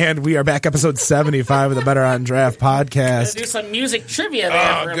podcast. And we are back, episode 75 of the Better On Draft podcast. Let's do some music trivia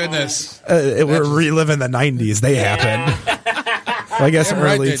there. Oh, goodness. We're reliving the 90s. They happened. I guess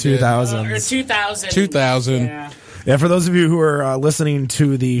early 2000s. Or 2000. 2000. Yeah, for those of you who are listening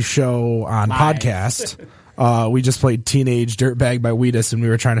to the show on podcast... we just played Teenage Dirtbag by Wheatus, and we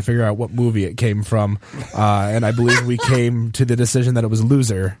were trying to figure out what movie it came from. And I believe we came to the decision that it was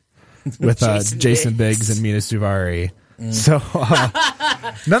Loser with Jason Biggs and Mina Suvari. So,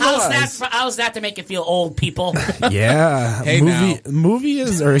 nonetheless, how's that to make it feel old, people? Yeah, movie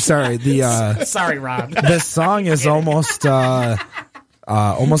is, or sorry, sorry, Rob. The song is almost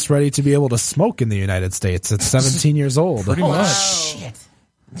ready to be able to smoke in the United States. It's 17 years old. Pretty much.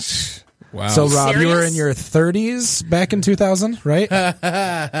 Shit. Wow. So, Rob, you were in your 30s back in 2000, right? No.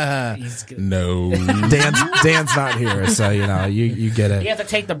 Dan's not here, so, you get it. You have to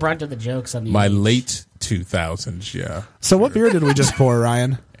take the brunt of the jokes on the My late 2000s, yeah. So what beer did we just pour,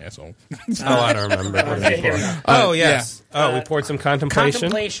 Ryan? Asshole. I don't remember. What did we pour? Oh, yes. Yeah. We poured some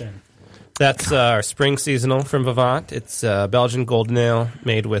Contemplation. That's our spring seasonal from Vivant. It's Belgian golden ale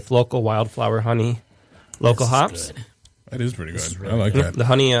made with local wildflower honey, local hops. Good. That is pretty good. I like that. The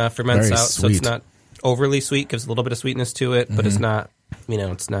honey ferments Very out, sweet. so it's not overly sweet. Gives a little bit of sweetness to it, but it's not,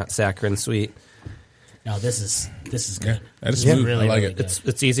 it's not saccharine sweet. No, this is good. Yeah, that is smooth. Really, I like really it. good.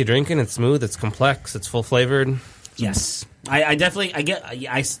 It's easy drinking. It's smooth. It's complex. It's full flavored. Yes, I definitely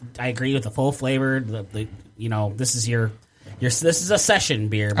I agree with the full flavored. This is this is a session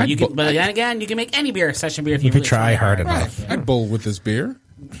beer, but but then again, you can make any beer a session beer if you really try hard enough. Yeah. I'd bowl with this beer.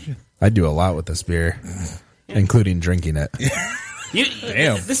 I do a lot with this beer, including drinking it.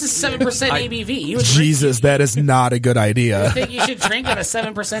 Damn. This is 7% ABV. Jesus, that is not a good idea. You think you should drink at a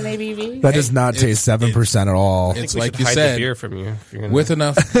 7% ABV? That does not taste 7% at all. It's We like should you hide said, the beer from you. with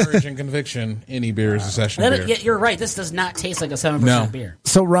enough courage and conviction, any beer is a session beer. Yeah, you're right. This does not taste like a 7% beer.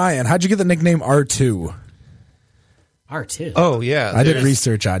 So, Ryan, how'd you get the nickname R2? R2. Oh, yeah. I did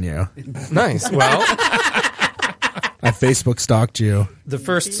research on you. Nice. Well, I Facebook stalked you. the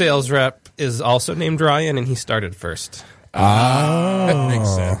first sales rep is also named Ryan, and he started first. That makes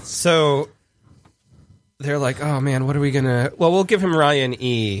sense. So they're like, oh, man, what are we going to... Well, we'll give him Ryan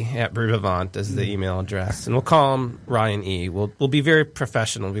E. at Brewery Vivant as the email address, and we'll call him Ryan E. We'll be very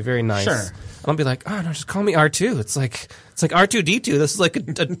professional, be very nice. Sure. And I'll be like, oh, no, just call me R2. It's like R2-D2. This is like a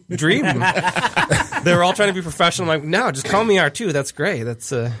dream. They were all trying to be professional. I'm like, no, just call me R2. That's great.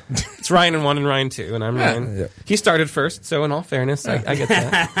 It's Ryan and 1 and Ryan 2, and I'm Ryan. Yeah. He started first, so in all fairness, I get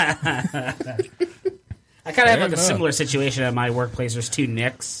that. I kind of have a similar situation at my workplace. There's 2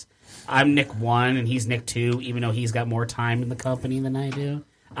 Nicks. I'm Nick 1 and he's Nick 2, even though he's got more time in the company than I do.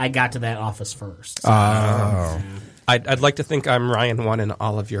 I got to that office first. So, I'd like to think I'm Ryan 1 in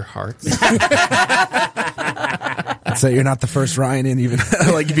all of your hearts. I'd say you're not the first Ryan in even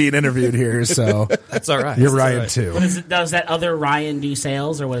being interviewed here, so that's all right. You're Ryan too. Does that other Ryan do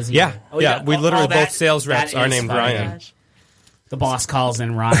sales, or was he? Yeah, we literally both sales reps are named Ryan. The boss calls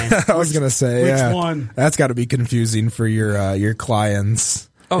in Ryan. I was gonna say, which one? That's got to be confusing for your clients.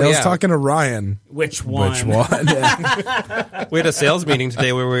 Oh, I was talking to Ryan. Which one? Yeah. We had a sales meeting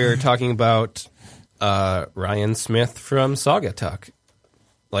today where we were talking about Ryan Smith from Saugatuck.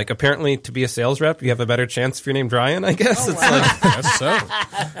 Like, apparently, to be a sales rep, you have a better chance if you're named Ryan, I guess. Oh, wow. Guess so.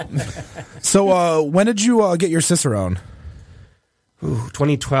 So, when did you get your Cicerone?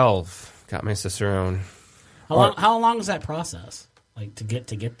 2012. Got my Cicerone. How long is that process? Like, to get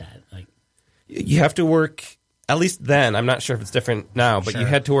that? Like, you have to work at least then, I'm not sure if it's different now, but you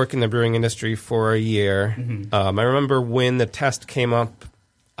had to work in the brewing industry for a year. Mm-hmm. I remember when the test came up,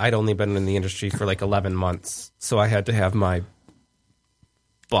 I'd only been in the industry for like 11 months, so I had to have my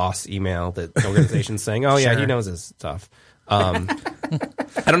boss email the organization saying, "Oh yeah, he knows his stuff." I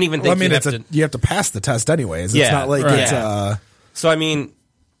don't even think you have to pass the test anyways. It's not like it's So I mean,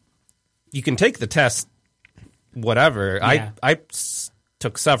 you can take the test, whatever. Yeah. I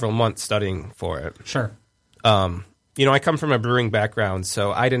took several months studying for it. Sure. I come from a brewing background,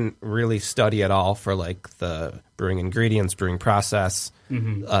 so I didn't really study at all for like the brewing ingredients, brewing process.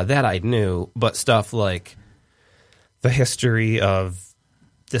 Mm-hmm. That I knew, but stuff like the history of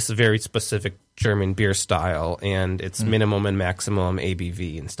this very specific German beer style and its minimum and maximum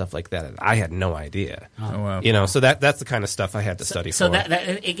ABV and stuff like that, I had no idea. Oh, wow. So that's the kind of stuff I had to study for.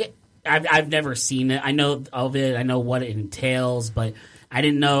 I've never seen it. I know of it. I know what it entails, but I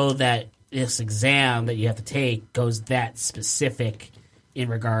didn't know that this exam that you have to take goes that specific in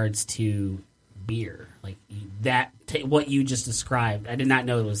regards to beer. Like what you just described, I did not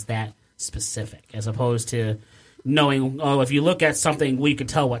know it was that specific, as opposed to knowing, if you look at something, we could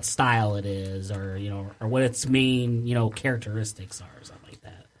tell what style it is, or what its main, characteristics are, or something like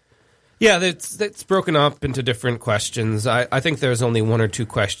that. Yeah, it's broken up into different questions. I think there's only one or two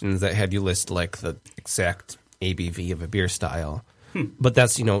questions that had you list like the exact ABV of a beer style. But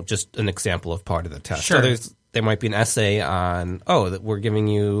that's, just an example of part of the test. Sure. So there might be an essay on, that we're giving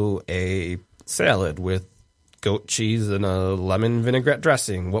you a salad with goat cheese and a lemon vinaigrette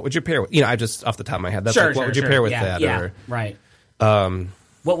dressing. What would you pair with? I just, off the top of my head, that's what would you pair with that? Yeah, right.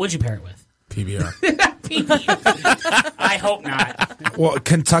 What would you pair it with? PBR. PBR. I hope not. Well,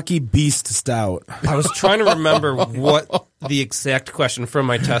 Kentucky Beast Stout. I was trying to remember what the exact question from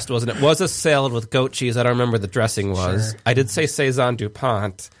my test was, and it was a salad with goat cheese. I don't remember what the dressing was. Sure. I did say Saison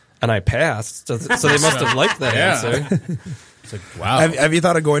DuPont, and I passed, so they must have liked that answer. It's like, wow. Have you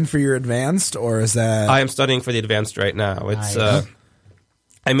thought of going for your advanced, or is that... I am studying for the advanced right now. It's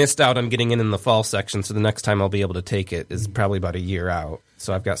I missed out on getting in the fall section, so the next time I'll be able to take it is probably about a year out.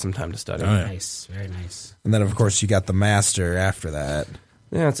 So I've got some time to study. Oh, yeah. Nice, very nice. And then, of course, you got the master after that.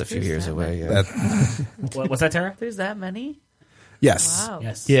 Yeah, it's a few years away. Yeah. What's that, Tarah? There's that many? Yes. Wow.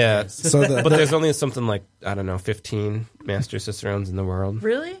 Yes. Yeah. Yes. But there's only something like, 15 Master Cicerones in the world.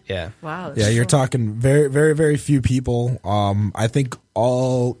 Really? Yeah. Wow. Yeah, you're talking very, very, very few people. I think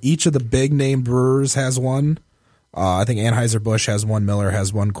each of the big name brewers has one. I think Anheuser-Busch has one, Miller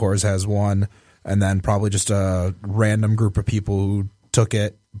has one, Coors has one, and then probably just a random group of people who took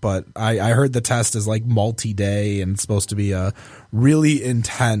it. But I heard the test is like multi-day and it's supposed to be a really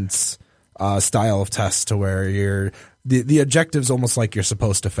intense style of test to where the objective's almost like you're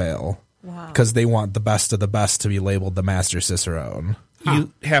supposed to fail. Wow. Because they want the best of the best to be labeled the Master Cicerone.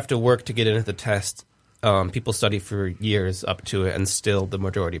 You have to work to get into the test. People study for years up to it, and still the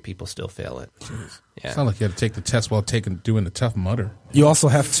majority of people still fail it. Jeez. Yeah. It's not like you have to take the test while doing the Tough Mudder. You also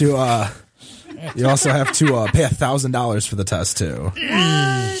have to pay $1,000 for the test too.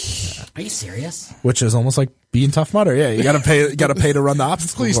 Are you serious? Which is almost like being Tough Mudder. Yeah, you got to pay to run the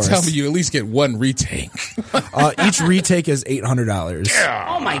obstacle course. Please tell me you at least get one retake. Each retake is $800.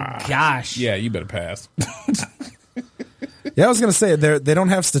 Oh my gosh! Yeah, you better pass. Yeah, I was going to say they don't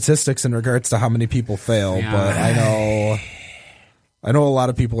have statistics in regards to how many people fail, but I know a lot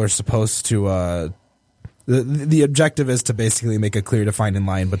of people are supposed to. The objective is to basically make a clear defining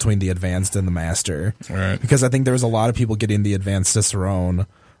line between the advanced and the master. Right. Because I think there was a lot of people getting the advanced Cicerone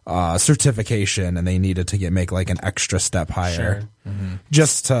certification, and they needed to make like an extra step higher,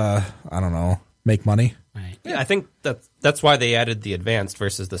 just to make money. Right. Yeah, I think that's why they added the advanced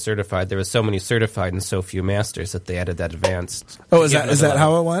versus the certified. There was so many certified and so few masters that they added that advanced. Oh, is that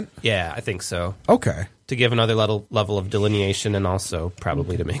how it went? Yeah, I think so. Okay. To give another level of delineation, and also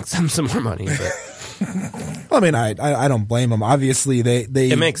probably to make some more money. But well, I mean, I don't blame them. Obviously, they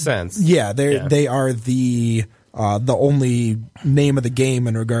it makes sense. Yeah, they are the only name of the game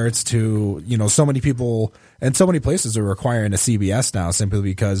in regards to, so many people and so many places are requiring a CBS now simply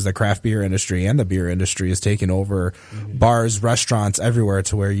because the craft beer industry and the beer industry is taking over bars, restaurants everywhere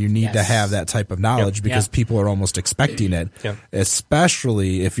to where you need to have that type of knowledge because people are almost expecting it,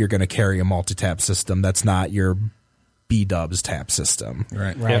 especially if you're going to carry a multi-tap system that's not your B-Dubs tap system.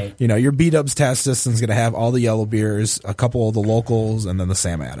 Right. Your B-Dubs tap system is going to have all the yellow beers, a couple of the locals, and then the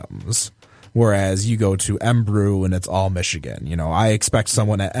Sam Adams. Whereas you go to M Brew and it's all Michigan. I expect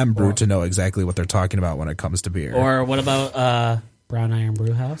someone at M Brew to know exactly what they're talking about when it comes to beer. Or what about Brown Iron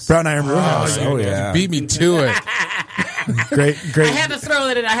Brewhouse? Brown Iron Brewhouse. Oh yeah. You beat me to it. Great. I had to throw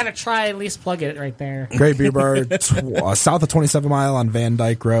it in. I had to try at least plug it right there. Great beer bar, south of 27 Mile on Van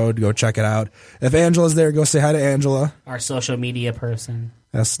Dyke Road. Go check it out. If Angela's there, go say hi to Angela. Our social media person.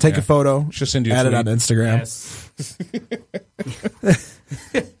 Yes, take a photo. She'll send you a add tweet. it on Instagram. Yes.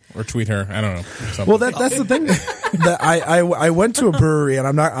 Or tweet her. I don't know. Well, that's the thing. That I went to a brewery, and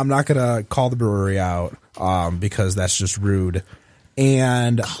I'm not gonna call the brewery out because that's just rude.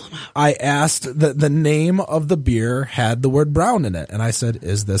 And I asked the name of the beer had the word brown in it, and I said,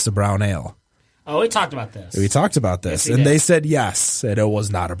 "Is this a brown ale?" Oh, we talked about this. We talked about this, yes, and they said yes, and it was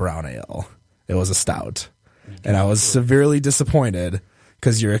not a brown ale. It was a stout, and I was severely disappointed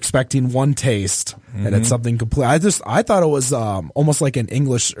because you're expecting one taste, and it's something complete. I thought it was almost like an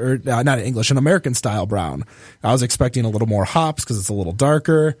English or not an English, an American style brown. I was expecting a little more hops because it's a little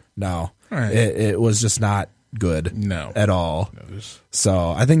darker. No, right. It was just not good. No, at all. No,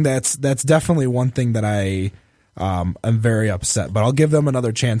 so I think that's definitely one thing that I am very upset. But I'll give them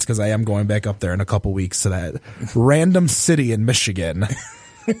another chance because I am going back up there in a couple weeks to that random city in Michigan.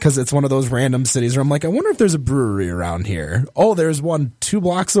 Because it's one of those random cities where I'm like, I wonder if there's a brewery around here. Oh, there's one 2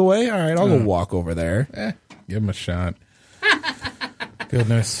 blocks away. All right, I'll go walk over there. Give him a shot.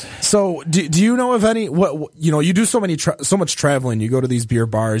 Goodness. So, do you know of any? What you do so much traveling. You go to these beer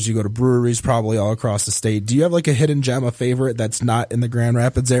bars. You go to breweries, probably all across the state. Do you have like a hidden gem, a favorite that's not in the Grand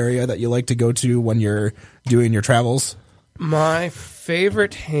Rapids area that you like to go to when you're doing your travels? My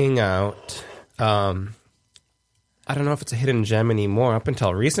favorite hangout. I don't know if it's a hidden gem anymore. Up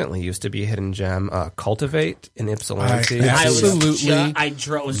until recently, used to be a hidden gem. Cultivate in Ypsilanti. I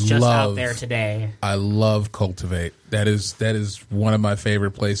was just out there today. I love Cultivate. That is one of my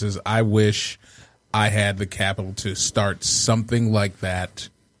favorite places. I wish I had the capital to start something like that,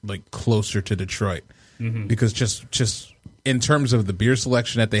 like closer to Detroit, because just in terms of the beer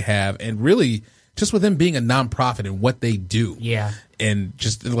selection that they have, and really just with them being a nonprofit and what they do. Yeah. And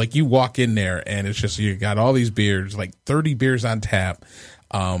just like you walk in there and it's just, you got all these beers, like 30 beers on tap.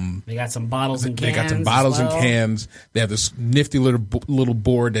 They got some bottles and cans. They got some bottles and cans. They have this nifty little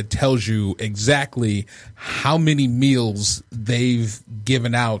board that tells you exactly how many meals they've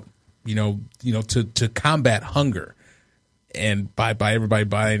given out, to combat hunger. And by everybody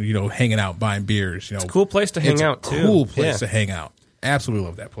buying, hanging out, buying beers. It's a cool place to hang out, too. Cool place to hang out. Absolutely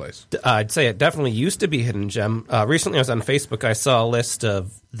love that place. I'd say it definitely used to be hidden gem. Recently, I was on Facebook. I saw a list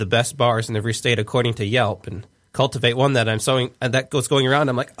of the best bars in every state according to Yelp, and Cultivate one that that goes going around.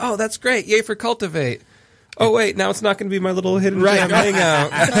 I'm like, oh, that's great! Yay for Cultivate! Oh wait, now it's not going to be my little hidden gem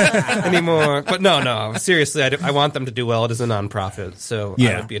hangout anymore. But no, seriously, I want them to do well. It is a nonprofit, so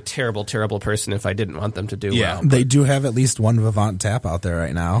I would be a terrible, terrible person if I didn't want them to do well. They do have at least one Vivant tap out there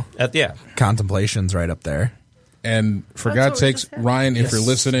right now. Yeah, Contemplation's right up there. And for God's sakes, Ryan, if you're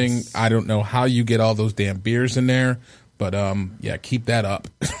listening, I don't know how you get all those damn beers in there, but keep that up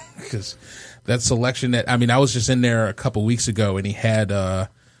because that selection. I was just in there a couple weeks ago, and he had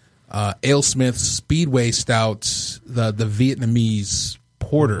AleSmith Speedway Stouts, the Vietnamese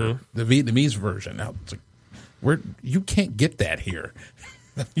porter, the Vietnamese version. Now, it's like, you can't get that here.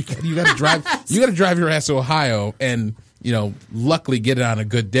 you got to drive. You got to drive your ass to Ohio, and luckily get it on a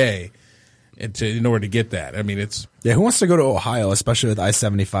good day. In order to get that, it's who wants to go to Ohio, especially with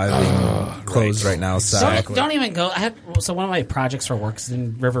I-75 being closed right now? Exactly. Don't even go. One of my projects for work is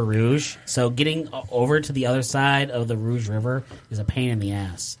in River Rouge, so getting over to the other side of the Rouge River is a pain in the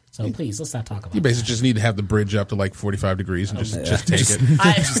ass. So please, let's not talk about. You basically just need to have the bridge up to like 45 degrees and just take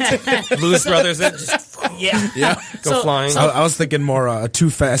it. Blues Brothers, go flying. I was thinking more Too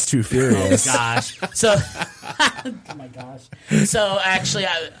Fast, Too Furious. Oh gosh, oh my gosh. So actually,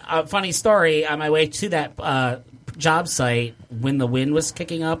 a funny story. On my way to that job site, when the wind was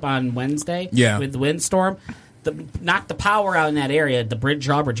kicking up on Wednesday, with the windstorm, knocked the power out in that area. The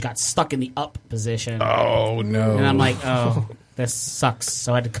drawbridge got stuck in the up position. Oh no! And I'm like, oh. This sucks.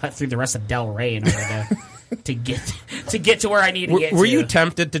 So I had to cut through the rest of Del Rey in order to get to where I need to get. Were you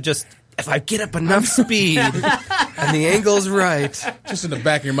tempted to just, if I get up enough speed and the angle's right, just in the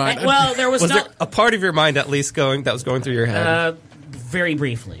back of your mind? Well, there was there a part of your mind at least that was going through your head? Very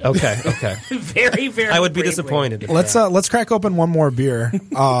briefly. Okay. very, very. I would be briefly. disappointed. Let's crack open one more beer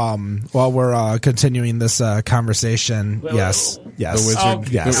while we're continuing this conversation. Yes. The wizard.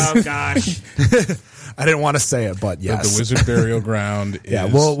 Yes. Oh gosh. I didn't want to say it, but yes. The Wizard Burial Ground.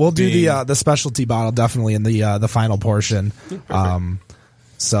 We'll do the specialty bottle definitely in the final portion. Definitely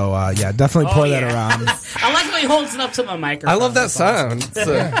pour that around. I like how he holds it up to the microphone. I love that sound.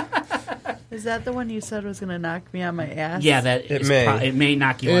 Is that the one you said was going to knock me on my ass? Yeah, it may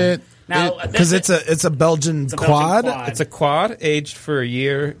knock you on. Now, because it's a Belgian quad. It's a quad aged for a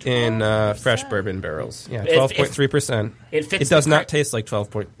year in fresh bourbon barrels. Yeah, 12.3%. It does not taste like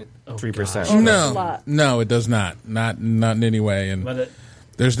 12.3%. No, it does not. Not in any way. And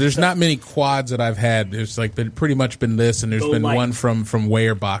there's not many quads that I've had. There's pretty much been this, and there's been one from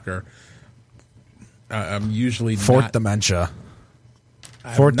Weyerbacher. I'm usually Fourth Dementia.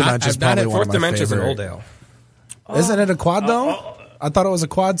 Fourth Dementia is probably one of my favorite. Fourth Dementia is an old ale. Isn't it a quad though? I thought it was a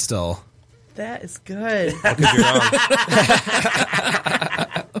quad still. That is good. Because you're wrong.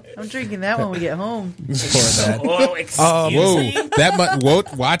 I'm drinking that when we get home. Excuse me? Watch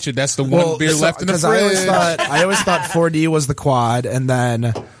it. That's the one beer left in the fridge. I always thought 4D was the quad, and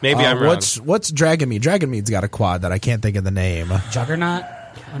then maybe I'm wrong. What's Dragon Mead? Dragon Mead's got a quad that I can't think of the name. Juggernaut?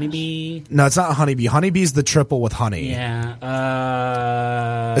 Honeybee? No, it's not Honeybee. Honeybee's the triple with honey.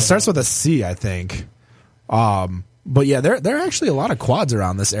 Yeah. It starts with a C, I think. But yeah, there are actually a lot of quads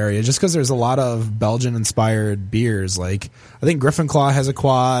around this area just because there's a lot of Belgian-inspired beers. Like, I think Griffin Claw has a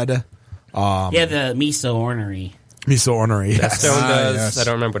quad. The Miso Ornery. Miso Ornery. That Stone does. Yes. I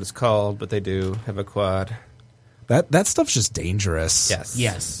don't remember what it's called, but they do have a quad. That stuff's just dangerous.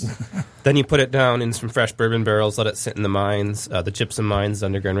 Yes. Then you put it down in some fresh bourbon barrels, let it sit in the mines, the gypsum mines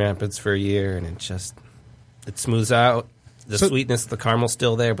under Grand Rapids for a year, and it smooths out. The sweetness, the caramel's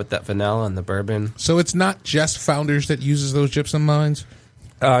still there, but that vanilla and the bourbon. So it's not just Founders that uses those gypsum mines?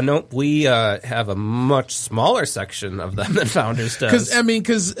 No, we have a much smaller section of them than Founders does.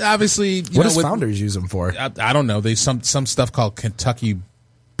 Because obviously... what does Founders use them for? I don't know. There's some stuff called Kentucky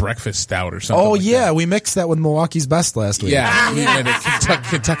Breakfast Stout or something. Oh, yeah. We mixed that with Milwaukee's Best last week. Yeah. The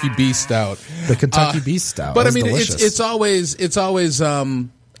Kentucky Beast Stout. The Kentucky Beast Stout. But it's always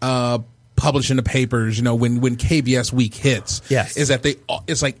published in the papers, when KBS week hits. Yes. Is that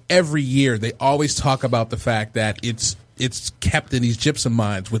it's like every year they always talk about the fact that it's kept in these gypsum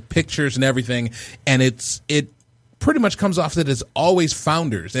mines with pictures and everything, and it pretty much comes off that it's always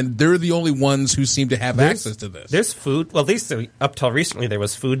Founders, and they're the only ones who seem to have access to this. There's food. Well, at least up till recently there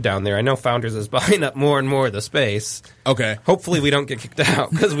was food down there. I know Founders is buying up more and more of the space. Okay. Hopefully we don't get kicked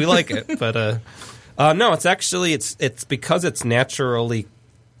out because we like it. But no, it's actually it's because it's naturally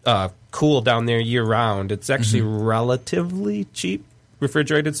cool down there year round. It's actually relatively cheap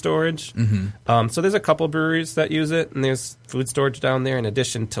refrigerated storage. So there's a couple breweries that use it, and there's food storage down there in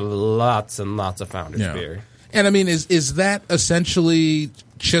addition to lots and lots of Founders beer. And is that essentially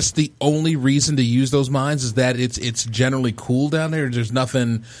just the only reason to use those mines? Is that it's generally cool down there? There's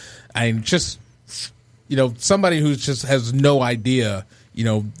nothing. Somebody who just has no idea.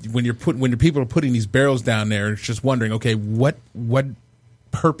 When your people are putting these barrels down there, it's just wondering, okay, what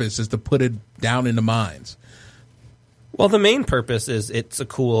purpose is to put it down in the mines? Well, the main purpose is it's a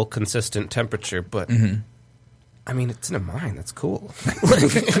cool, consistent temperature, but it's in a mine. That's cool.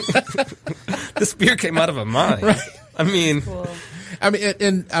 This beer came out of a mine. Right. Cool.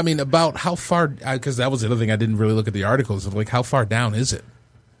 About how far? Because that was the other thing I didn't really look at the articles of, how far down is it?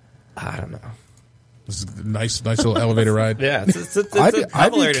 I don't know. This is a nice little elevator ride. Yeah,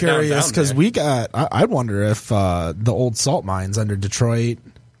 I'd be curious because I'd wonder if the old salt mines under Detroit,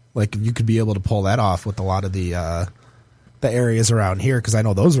 you could be able to pull that off with a lot of the areas around here, because I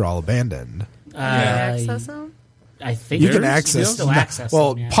know those are all abandoned. Access them? I think you can access. Still access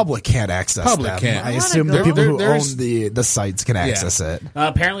well, them, public can't access them. Public can't. I assume the people who own the sites can access it.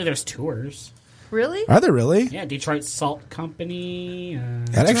 Apparently, there's tours. Really? Are there really? Yeah, Detroit Salt Company.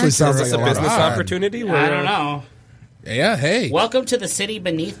 That actually sounds like a business opportunity. I don't know. Yeah. Hey. Welcome to the city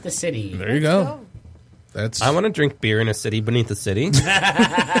beneath the city. There you go. I want to drink beer in a city beneath the city.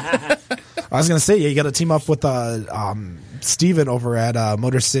 I was going to say, you got to team up with Steven over at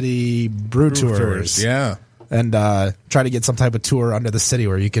Motor City Brew Tours. Yeah. And try to get some type of tour under the city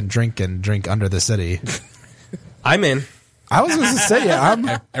where you can drink under the city. I'm in. I was going to say, I'm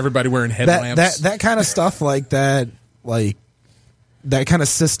everybody wearing headlamps. That kind of stuff, that kind of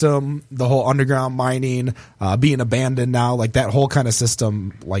system, the whole underground mining, being abandoned now, that whole kind of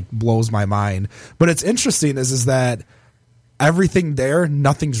system, blows my mind. But it's interesting is that everything there,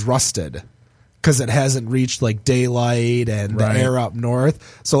 nothing's rusted, because it hasn't reached daylight and the air up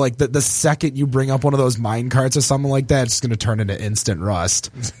north. So the second you bring up one of those mine carts or something like that, it's just going to turn into instant rust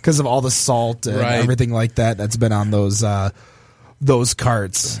because of all the salt and everything like that that's been on those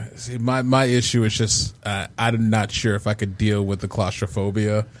carts. See, my issue is just I'm not sure if I could deal with the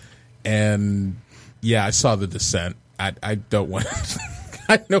claustrophobia, and I saw The Descent. I don't want.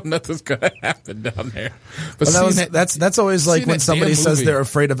 I know nothing's going to happen down there. But that's always when somebody says they're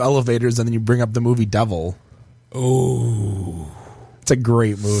afraid of elevators, and then you bring up the movie Devil. Oh, it's a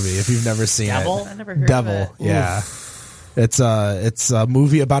great movie if you've never seen Devil? it. I never heard Devil, of it. yeah. It's a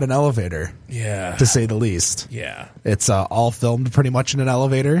movie about an elevator. Yeah. To say the least. Yeah. It's all filmed pretty much in an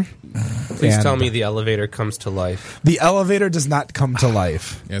elevator. Please tell me the elevator comes to life. The elevator does not come to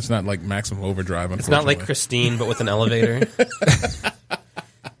life. Yeah, it's not like Maximum Overdrive, It's not like Christine, but with an elevator.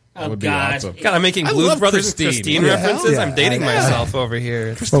 That would be awesome. God, I'm making Blues Brothers and Christine references. I'm dating myself over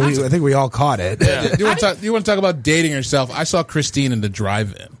here. Well, I think we all caught it. Yeah. You want to talk about dating yourself? I saw Christine in the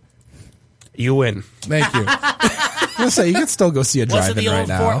drive-in. You win. Thank you. I was gonna say, you can still go see a drive-in right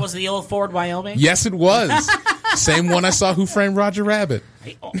now. Was it the old Ford, Wyoming? Yes, it was. Same one I saw Who Framed Roger Rabbit.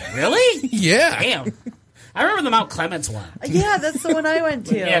 Oh, really? Yeah. Damn. I remember the Mount Clemens one. Yeah, that's the one I went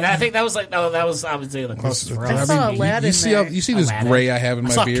to. Yeah, I think that was obviously the closest for us. I saw Aladdin you see this gray I have in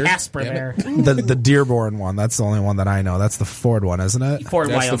my beard? I saw Casper there. The Dearborn one. That's the only one that I know. That's the Ford one, isn't it? Ford,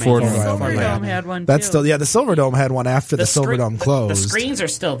 That's Wyoming. the Ford, Silverdome had one, too. That's still, the Silverdome had one after the Silverdome closed. The screens are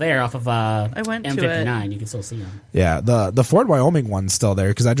still there off of I went to M59. it. You can still see them. Yeah, the Ford, Wyoming one's still there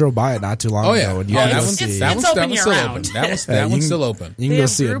because I drove by it not too long ago. And that one's still open. That one's still open. You can They go have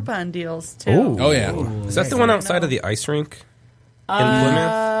see it. Groupon deals, too. Ooh. Oh, yeah. Is that the one outside of the ice rink in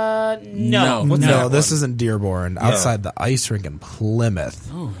Plymouth? No. No, this isn't Dearborn. Outside the ice rink in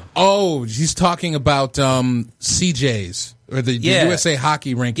Plymouth. Oh, he's talking about CJ's. Or the USA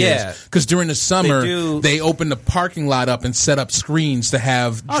Hockey rink is. Because during the summer, they open the parking lot up and set up screens to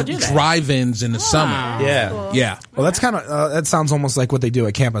have drive-ins in the summer. Yeah. Cool. Yeah. Well, that's kind of that sounds almost like what they do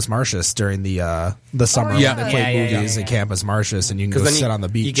at Campus Martius during the summer. yeah. When they play movies at Campus Martius, and you can go sit on the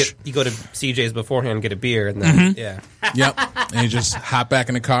beach. You go to CJ's beforehand, get a beer, and then Yep. And you just hop back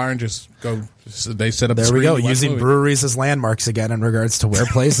in the car and just go. So they set up. There we go, using breweries as landmarks again in regards to where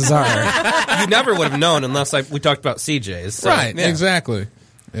places are. You never would have known unless we talked about CJ's. So, right, exactly.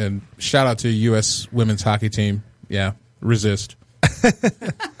 And shout out to U.S. women's hockey team. Yeah, resist.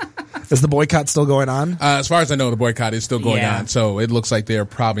 Is the boycott still going on? As far as I know, the boycott is still going on. So it looks like they're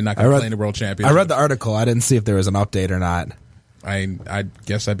probably not going to play in the World Championship. I read the article. I didn't see if there was an update or not. I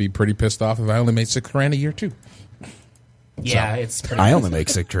guess I'd be pretty pissed off if I only made $6,000 a year too. Yeah, it's pretty I only make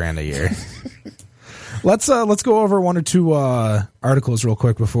 $6,000 a year. Let's go over one or two articles real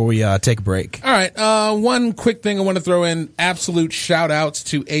quick before we take a break. All right. One quick thing I want to throw in. Absolute shout-outs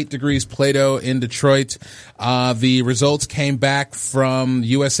to 8 Degrees Plato in Detroit. The results came back from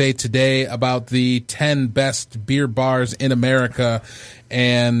USA Today about the 10 best beer bars in America.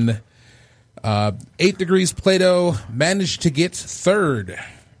 And 8 Degrees Plato managed to get third.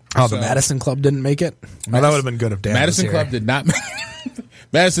 Oh, the Madison Club didn't make it? That would have been good if Dan Madison was here. Club did not make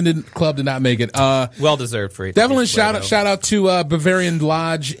it. Club did not make it. Well deserved for 8 Definitely Degrees shout out to Bavarian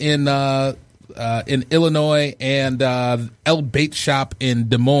Lodge in Illinois and El Bait Shop in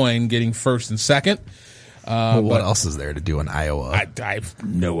Des Moines getting first and second. What else is there to do in Iowa? I have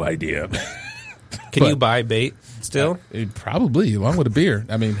no idea. Can you buy bait still? Probably, along with a beer.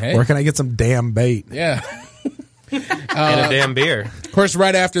 I mean, hey. Where can I get some damn bait? Yeah. And a damn beer. Of course,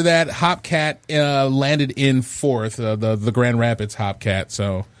 right after that, Hopcat landed in fourth, the Grand Rapids Hopcat.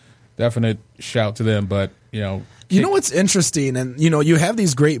 So, definite shout to them. But, you know what's interesting? And, you have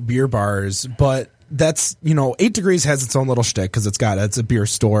these great beer bars, but that's, 8 Degrees has its own little shtick because it's a beer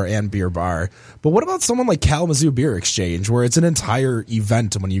store and beer bar. But what about someone like Kalamazoo Beer Exchange, where it's an entire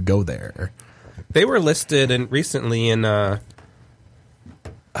event when you go there? They were listed recently in...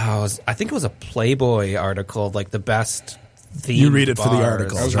 I think it was a Playboy article, like the best themed You read it bars. for the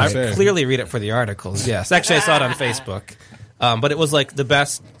articles, I right? clearly read it for the articles, yes. Actually, I saw it on Facebook. But it was like the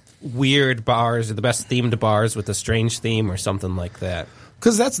best weird bars or the best themed bars with a strange theme or something like that.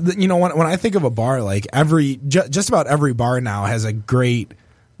 Because that's, when I think of a bar, like just about every bar now has a great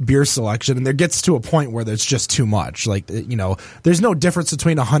beer selection, and there gets to a point where there's just too much. Like, there's no difference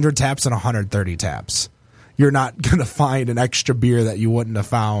between 100 taps and 130 taps. You're not going to find an extra beer that you wouldn't have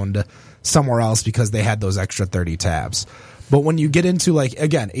found somewhere else because they had those extra 30 taps. But when you get into, like,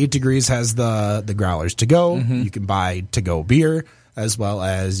 again, 8 Degrees has the growlers to go. Mm-hmm. You can buy to-go beer, as well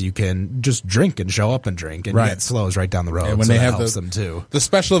as you can just drink and show up and drink and get slows right down the road. And when so they that have helps them too. The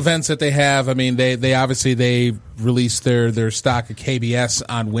special events that they have, I mean, they obviously released their stock of KBS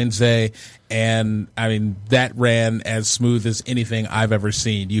on Wednesday, and I mean that ran as smooth as anything I've ever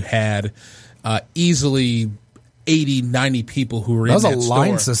seen. You had easily 80, 90 people who were in that store. That was a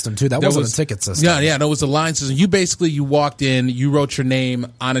line system, too. That wasn't a ticket system. Yeah, no, it was a line system. You walked in, you wrote your name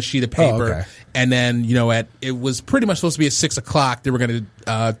on a sheet of paper, and then, it was pretty much supposed to be at 6 o'clock. They were going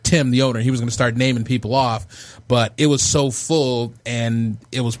to, Tim, the owner, he was going to start naming people off, but it was so full, and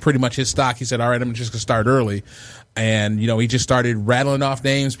it was pretty much his stock. He said, all right, I'm just going to start early. And, he just started rattling off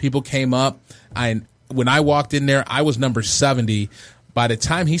names. People came up. When I walked in there, I was number 70. By the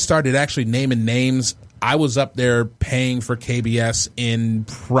time he started actually naming names, I was up there paying for KBS in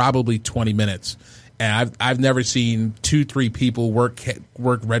probably 20 minutes. And I've never seen 2-3 people work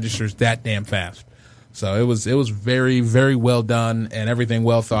registers that damn fast. So it was very, very well done and everything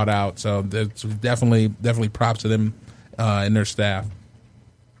well thought out. So it's definitely props to them and their staff,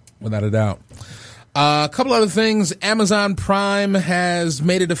 without a doubt. A couple other things. Amazon Prime has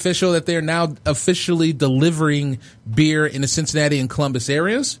made it official that they're now officially delivering beer in the Cincinnati and Columbus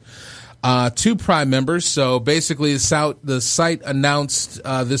areas. 2 Prime members. So basically, the site announced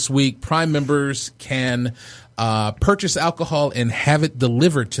this week Prime members can purchase alcohol and have it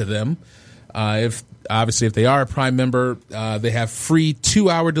delivered to them. If they are a Prime member, they have free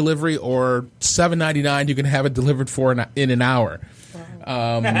 2-hour delivery, or $7.99 you can have it delivered in an hour.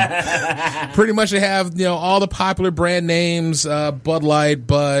 Pretty much they have all the popular brand names, Bud Light,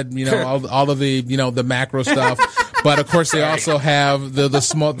 Bud, all of the the macro stuff. But of course they also have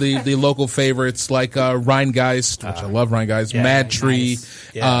the local favorites like Rheingeist, which I love Rheingeist, Mad Tree,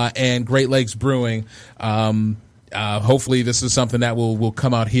 nice. And Great Lakes Brewing. Hopefully this is something that will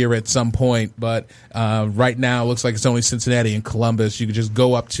come out here at some point, but right now it looks like it's only Cincinnati and Columbus. You can just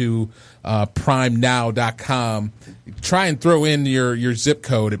go up to primenow.com, try and throw in your zip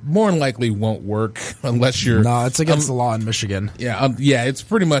code. It more than likely won't work unless you're... No, it's against the law in Michigan. Yeah, it's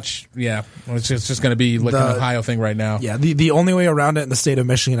pretty much, it's just going to be like an Ohio thing right now. Yeah, the only way around it in the state of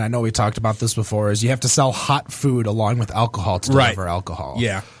Michigan, I know we talked about this before, is you have to sell hot food along with alcohol to deliver alcohol.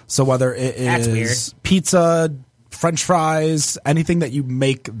 Yeah. So whether it is pizza, French fries, anything that you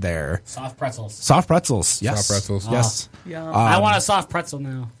make there. Soft pretzels. Yes. Soft pretzels. Yes. Yeah. I want a soft pretzel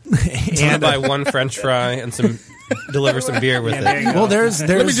now. And buy 1 French fry and deliver some beer with it. Well, there's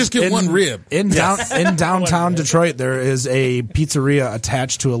let me just get 1 rib. In downtown Detroit, there is a pizzeria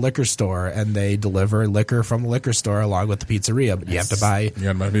attached to a liquor store, and they deliver liquor from the liquor store along with the pizzeria. But you have to buy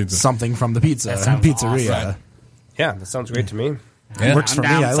something from the pizzeria. Awesome. Yeah, that sounds great to me. It works for me.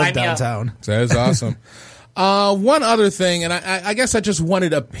 I live downtown. That is awesome. One other thing, and I guess I just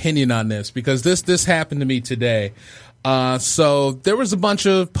wanted opinion on this because this happened to me today. So there was a bunch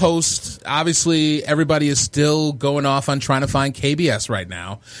of posts. Obviously, everybody is still going off on trying to find KBS right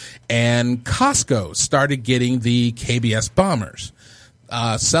now. And Costco started getting the KBS bombers,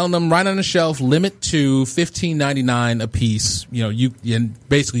 selling them right on the shelf, limit to $15.99 a piece.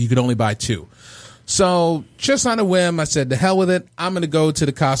 Basically you could only buy 2. So just on a whim, I said, to hell with it. I'm going to go to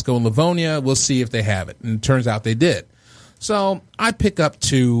the Costco in Livonia. We'll see if they have it. And it turns out they did. So I pick up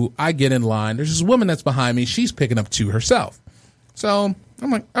 2. I get in line. There's this woman that's behind me. She's picking up 2 herself. So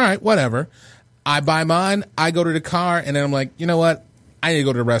I'm like, all right, whatever. I buy mine. I go to the car. And then I'm like, you know what? I need to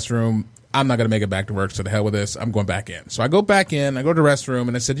go to the restroom. I'm not going to make it back to work. So the hell with this. I'm going back in. So I go back in. I go to the restroom.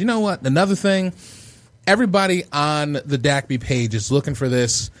 And I said, you know what? Another thing. Everybody on the DACB page is looking for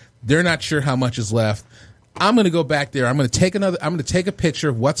this. They're not sure how much is left. I'm going to go back there. I'm going to take a picture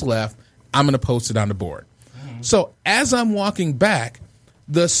of what's left. I'm going to post it on the board. Mm-hmm. So as I'm walking back,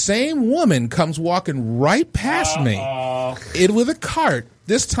 the same woman comes walking right past me with a cart,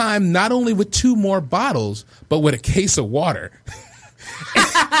 this time not only with 2 more bottles, but with a case of water.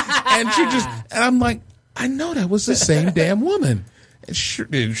 and I'm like, I know that was the same damn woman. It sure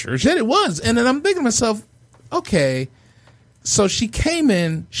said it was. And then I'm thinking to myself, okay, so she came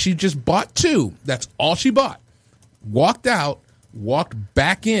in, she just bought 2. That's all she bought. Walked out, walked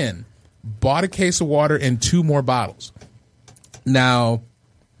back in, bought a case of water and 2 more bottles. Now,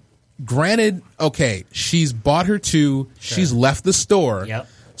 granted, okay, she's bought her 2. Sure. She's left the store. Yep.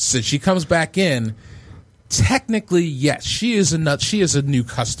 So she comes back in. Technically, yes, she is a new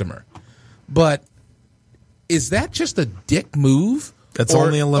customer. But is that just a dick move? That's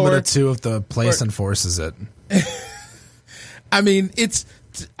only a limit of 2 if the place enforces it. I mean,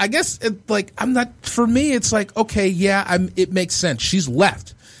 I guess, for me, it's like, okay, yeah, it makes sense. She's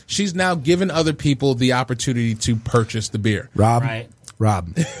left. She's now given other people the opportunity to purchase the beer. Rob.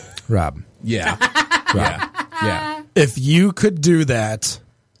 Yeah. Yeah. If you could do that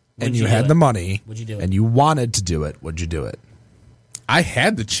and you had the money would you do it? And you wanted to do it, would you do it? I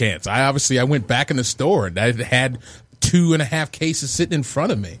had the chance. I went back in the store and I had 2.5 cases sitting in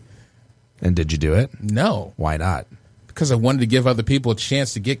front of me. And did you do it? No. Why not? Because I wanted to give other people a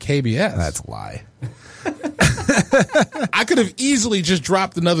chance to get KBS. That's a lie. I could have easily just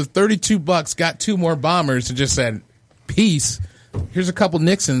dropped another $32, got 2 more bombers, and just said, peace. Here's a couple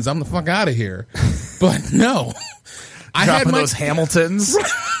Nixons. I'm the fuck out of here. But no. Dropping those Hamiltons.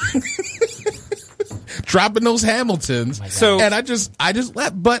 Dropping those Hamiltons. And I just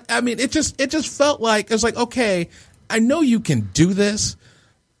left. But I mean, it just felt like, it was like, okay, I know you can do this,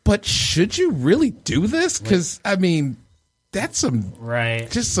 but should you really do this? Because I mean, that's some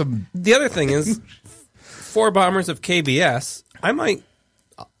right. Just some. The other thing is, 4 bombers of KBS, I might,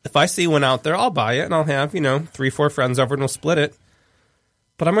 if I see one out there, I'll buy it, and I'll have, 3-4 friends over, and we'll split it.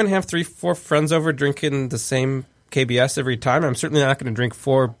 But I'm going to have 3-4 friends over drinking the same KBS every time. I'm certainly not going to drink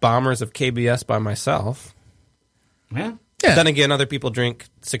 4 bombers of KBS by myself. Yeah. Then again, other people drink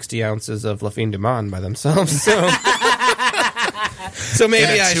 60 ounces of La Fin du Monde by themselves, so... So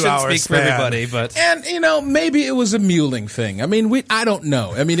maybe I should speak for everybody, but... And, maybe it was a muling thing. I mean, I don't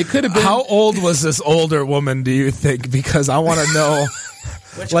know. I mean, it could have been... How old was this older woman, do you think? Because I want to know...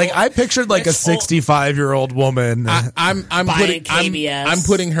 I pictured a 65-year-old woman. I'm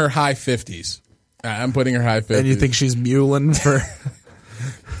putting her high 50s. I'm putting her high 50s. And you think she's muling for...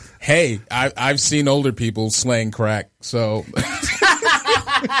 Hey, I've seen older people slaying crack, so...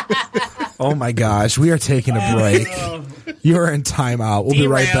 Oh my gosh, we are taking a break. You are in timeout. We'll be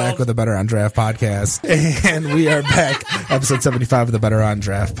right back with the Better On Draft podcast. And we are back, episode 75 of the Better On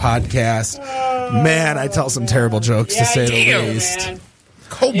Draft podcast. Man, I tell some terrible jokes, to say the least. Man.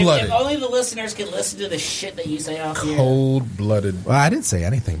 Cold-blooded. If only the listeners could listen to the shit that you say off here. Cold-blooded. Well, I didn't say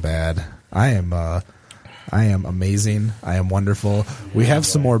anything bad. I am amazing. I am wonderful. We have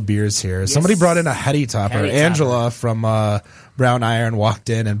some more beers here. Yes. Somebody brought in a Heady Topper. Angela from Brown Iron walked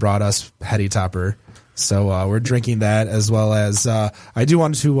in and brought us Heady Topper. So we're drinking that, as well as I do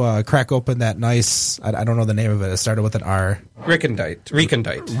want to crack open that nice, I don't know the name of it. It started with an R. Recondite.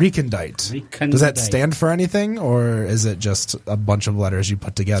 Does that stand for anything, or is it just a bunch of letters you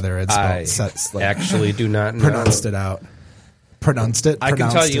put together and actually do not know. Pronounced it out. I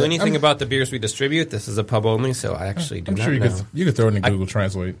can tell you anything about the beers we distribute. This is a pub only, so I actually do not know. You could throw it in Google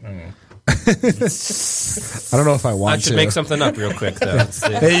Translate. I don't know. I don't know if I want to. I should make something up real quick, though.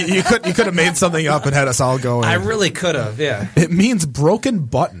 Hey, you could have made something up and had us all going. I really could have, yeah. It means broken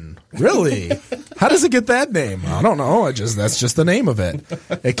button. Really? How does it get that name? I don't know. That's just the name of it.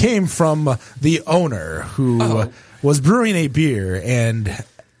 It came from the owner who was brewing a beer and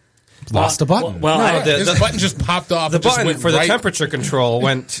lost a button. This button just popped off. The button for the temperature control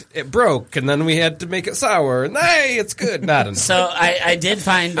it broke, and then we had to make it sour. And hey, it's good. So I did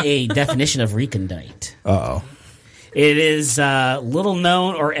find a definition of recondite. Uh-oh. It is little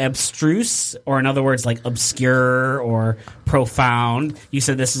known or abstruse, or in other words, like obscure or profound. You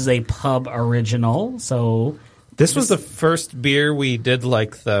said this is a pub original, so... This was the first beer we did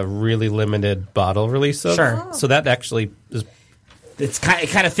the really limited bottle release of. Sure. So that actually is... It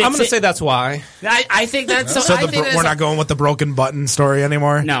kind of fits. I'm going to say that's why. I think that's we're not going with the broken button story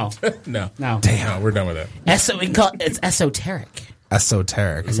anymore. No. No. Damn. No, we're done with that. We call it's esoteric.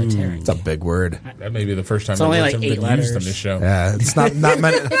 Esoteric. It's a big word. That may be the first time it's only ever like 8 been letters used on this show. Yeah, it's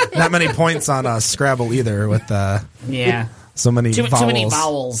not many points on Scrabble either. With so many too vowels. Too many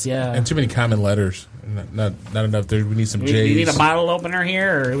vowels. Yeah, and too many common letters. Not enough. We need some J's. You need a bottle opener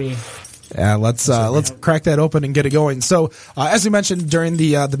here, or we. Yeah, let's crack that open and get it going. So, as we mentioned during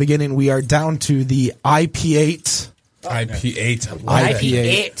the beginning, we are down to the IP8.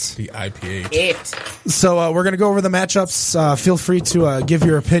 IP8. The IP8. So we're going to go over the matchups. Feel free to give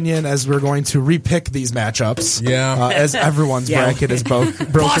your opinion, as we're going to repick these matchups. Yeah. As everyone's bracket is broken,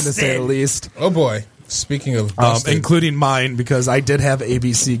 to say the least. Oh boy. Speaking of busted. Including mine, because I did have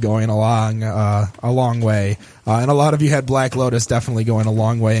ABC going a long way. And a lot of you had Black Lotus definitely going a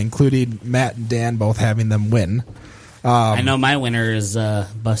long way, including Matt and Dan both having them win. I know my winner is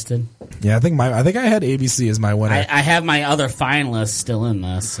busted. Yeah, I think I had ABC as my winner. I have my other finalists still in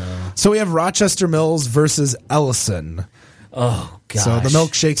this. So we have Rochester Mills versus Ellison. Oh, gosh. So the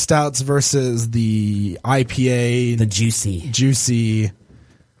milkshake stouts versus the IPA. The juicy.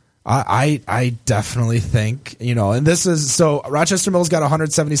 I definitely think, and this is, so Rochester Mills got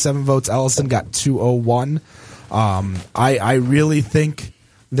 177 votes. Ellison got 201. I really think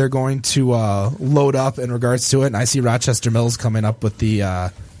they're going to load up in regards to it, and I see Rochester Mills coming up with the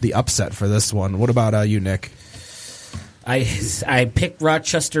upset for this one. What about you, Nick? I picked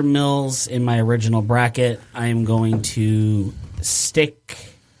Rochester Mills in my original bracket. I am going to stick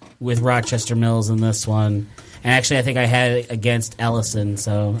with Rochester Mills in this one. And actually, I think I had it against Ellison,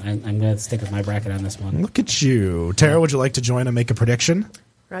 so I'm going to stick with my bracket on this one. Look at you. Tarah, would you like to join and make a prediction?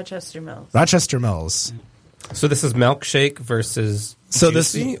 Rochester Mills. So this is milkshake versus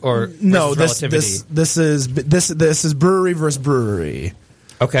juicy, this is brewery versus brewery.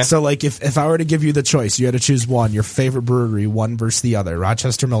 Okay. So if I were to give you the choice, you had to choose one, your favorite brewery, one versus the other,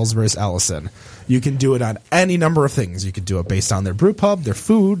 Rochester Mills versus Ellison. You can do it on any number of things. You could do it based on their brew pub, their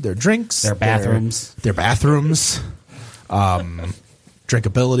food, their drinks, their bathrooms,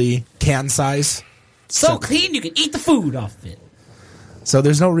 drinkability, can size. So clean you can eat the food off of it. So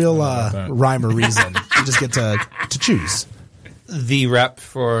there's no real rhyme or reason. You just get to choose. The rep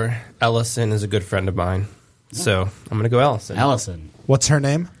for Ellison is a good friend of mine. So I'm going to go Allison. Allison. What's her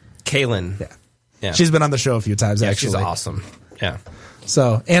name? Kaylin. Yeah. She's been on the show a few times, actually. She's awesome. Yeah.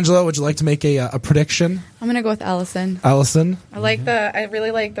 So, Angela, would you like to make a prediction? I'm going to go with Allison. Allison? I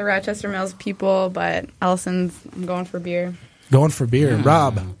really like the Rochester Mills people, but I'm going for beer. Going for beer. Yeah.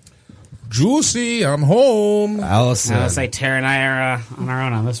 Rob? Juicy, I'm home. Allison. I'll say Tarah and I are on our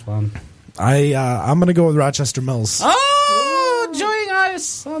own on this one. I'm going to go with Rochester Mills. Oh, joining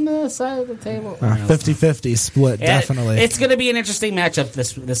us on the side of the table. 50-50 split, definitely. It's going to be an interesting matchup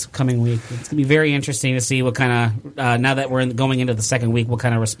this coming week. It's going to be very interesting to see what kind of, now that we're going into the second week, what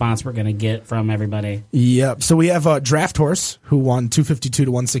kind of response we're going to get from everybody. Yep. So we have Draft Horse, who won 252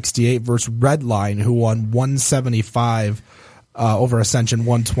 to 168, versus Redline, who won 175 over Ascension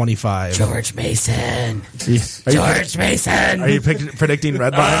 125. George Mason. George Mason. Are you predicting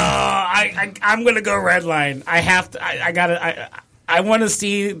Redline? I'm going to go Redline. I have to. I want to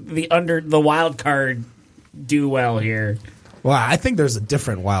see the wild card do well here. Well, I think there's a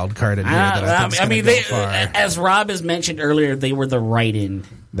different wild card in here. That I mean, as Rob has mentioned earlier, they were the right-in.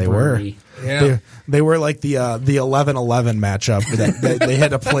 They brewery. were. Yeah. They were like the 11-11 matchup that they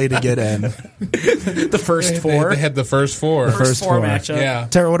had to play to get in. The first four. They had the first four. The first four matchup. Yeah.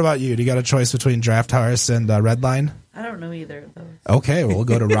 Tarah, what about you? Do you got a choice between Draft Horse and Redline? I don't know either of those. Okay, well, we'll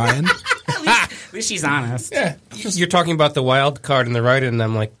go to Ryan. At least she's honest. Yeah. You're talking about the wild card and the right, and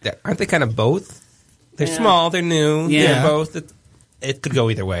I'm like, aren't they kind of both? They're small, they're new, they're both. It could go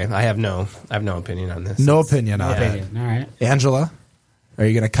either way. I have no opinion on this. No opinion on it. All right. Angela, are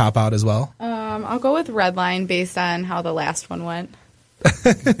you going to cop out as well? I'll go with Redline based on how the last one went.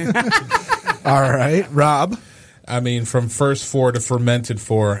 All right, Rob. I mean, from first four to fermented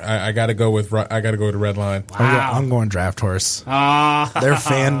four, I got to go with Redline. Wow. I'm going Draft Horse. Their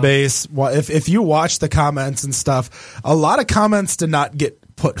fan base. Well, if you watch the comments and stuff, a lot of comments did not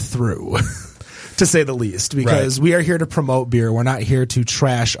get put through. To say the least, because we are here to promote beer. We're not here to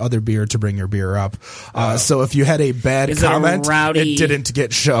trash other beer to bring your beer up. So if you had a bad comment, it didn't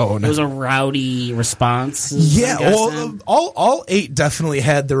get shown. It was a rowdy response. Yeah, well, all 8 definitely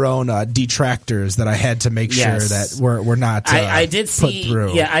had their own detractors that I had to make sure that were not I did put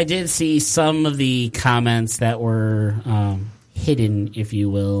through. Yeah, I did see some of the comments that were hidden, if you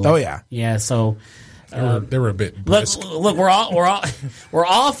will. Oh yeah, yeah. So they were a bit brisk. Look, we're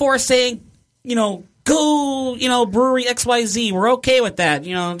all for saying, go, brewery XYZ. We're okay with that.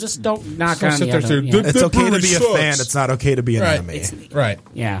 Just don't knock on the other. It's okay to be a fan. It's not okay to be an enemy. Right.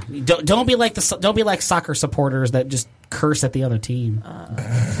 Yeah. Don't be like soccer supporters that just curse at the other team.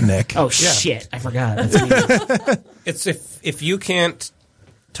 Nick. Oh shit! I forgot. That's me. It's if you can't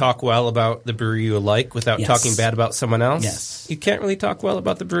talk well about the brewery you like without talking bad about someone else. Yes. You can't really talk well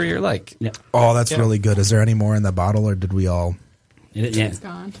about the brewery you like. Yep. Oh, that's really good. Is there any more in the bottle, or did we all? It's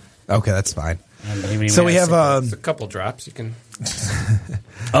gone. Okay, that's fine. So we have a couple drops. You can.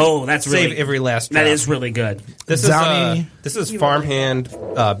 Oh, that's save every last drop. That is really good. This is farmhand,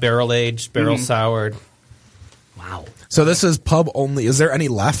 barrel aged, barrel soured. Wow. So this is pub only. Is there any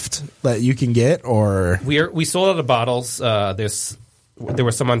left that you can get, or we sold out of bottles? There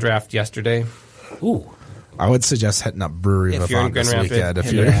were some on draft yesterday. Ooh. I would suggest hitting up Brewery Vivant this weekend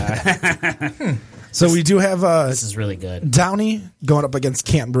if you're. So we do have this is really good. Downey going up against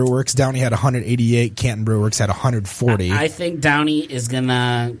Canton Brew Works. Downey had 188. Canton Brew Works had 140. I think Downey is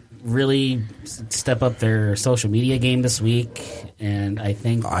gonna really step up their social media game this week, and I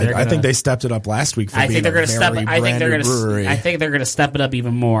think they stepped it up last week. I think they're going to step it up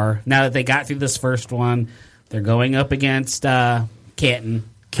even more now that they got through this first one. They're going up against Canton.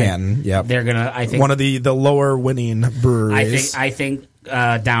 Yep. They're gonna. I think one of the lower winning breweries. I think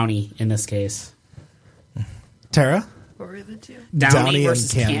Downey in this case. Tarah? What were the two? Downey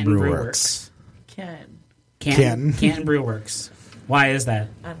versus and Canton Brew Works. Canton Brew Works. Why is that?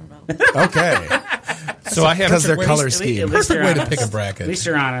 I don't know. Okay. So I have because their color scheme. Perfect way to pick a bracket. At least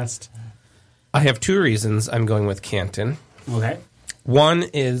you're honest. I have 2 reasons I'm going with Canton. Okay. One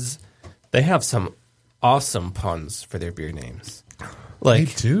is they have some awesome puns for their beer names. They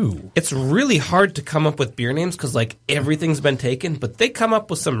do. It's really hard to come up with beer names because everything's been taken, but they come up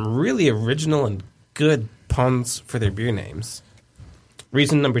with some really original and good puns for their beer names.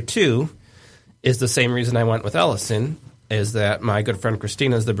 Reason number 2 is the same reason I went with Ellison, is that my good friend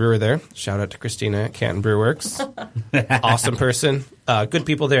Christina is the brewer there. Shout out to Christina at Canton Brew Works. Awesome person. Good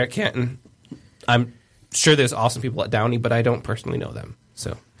people there at Canton. I'm sure there's awesome people at Downey, but I don't personally know them.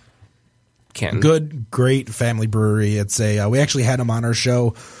 So, Canton. Good, great family brewery. It's we actually had them on our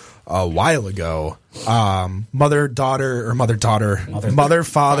show a while ago. Mother,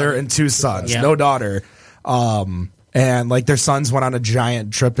 father, and 2 sons. Yeah. No daughter. And like their sons went on a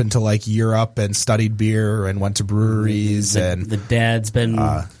giant trip into like Europe and studied beer and went to breweries. And the dad's been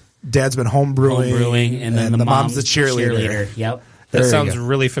home brewing, and then the mom's the cheerleader. Yep. That sounds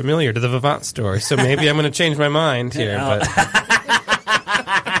really familiar to the Vivant story. So maybe I'm going to change my mind here. But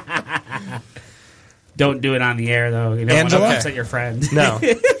don't do it on the air, though. You don't want to upset your friend. No.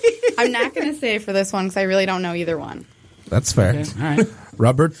 I'm not going to say for this one because I really don't know either one. That's fair. Okay. All right.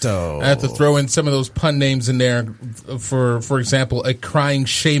 Roberto. I have to throw in some of those pun names in there. For example, a crying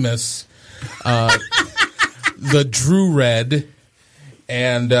Seamus, the Drew Red,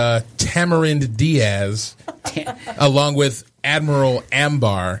 and Tamarind Diaz, along with Admiral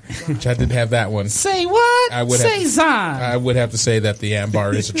Ambar, which I didn't have that one. Say what? I would have to say that the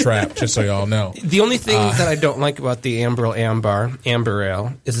Ambar is a trap, just so y'all know. The only thing that I don't like about the Amber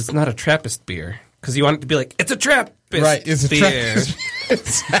Ale is it's not a Trappist beer. Because you want it to be like, it's a Trappist beer. Right, it's a Trappist.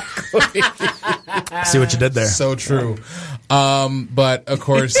 Exactly. See what you did there. So true. But, of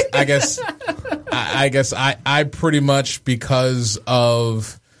course, I guess I pretty much, because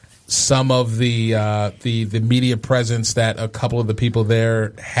of some of the media presence that a couple of the people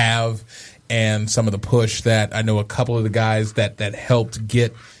there have, and some of the push that I know a couple of the guys that helped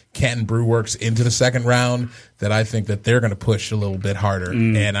get Canton Brew Works into the second round, that I think that they're going to push a little bit harder.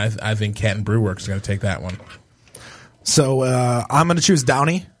 And I think Canton Brew Works is going to take that one. So I'm going to choose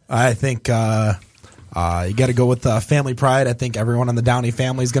Downey. I think you got to go with family pride. I think everyone in the Downey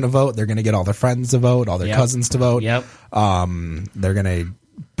family is going to vote. They're going to get all their friends to vote, all their cousins to vote. Yep. They're going to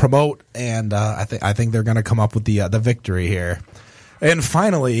promote, and I think they're going to come up with the victory here. And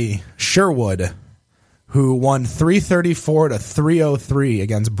finally, Sherwood, who won 334 to 303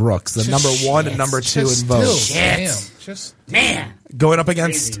 against Brooks, the number 1 and number 2 in votes. Man. Going up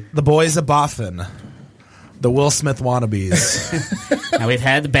against the boys of Boffin, the Will Smith wannabes. Now we've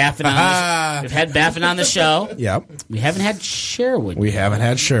had the Baffin on we've had Baffin on the show. Yep. We haven't had Sherwood. We haven't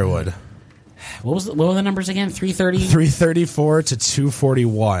had Sherwood. What were the numbers again? 330? 334 to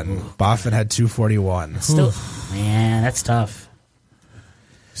 241. Boffin had 241. Still, man, that's tough.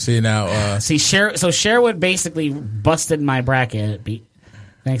 See now, so Sherwood basically busted my bracket.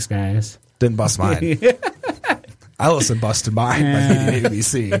 Thanks, guys. Didn't bust mine. Allison busted mine by beating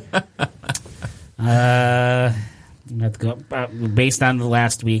ABC. I have to go based on the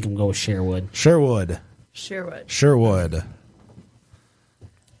last week. I'm going with Sherwood. Sherwood.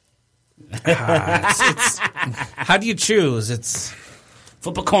 It's how do you choose? It's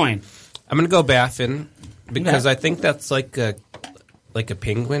flip a coin. I'm going to go Baffin because I think that's like a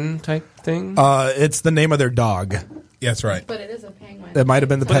penguin type thing. It's the name of their dog. Yeah, that's right. But it is a penguin. It might have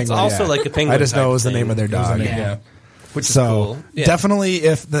been the penguin. It's also like a penguin. I just know it was the thing. name of their dog. Which is so cool. Yeah. Definitely,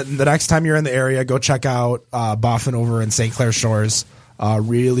 if the next time you're in the area, go check out Boffin over in St. Clair Shores.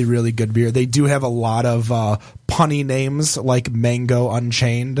 Really, really good beer. They do have a lot of punny names like Mango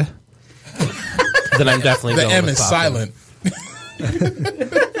Unchained. Then I'm definitely the going M with is Boffin.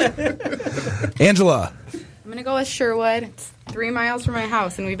 Silent. Angela. I'm going to go with Sherwood. It's 3 miles from my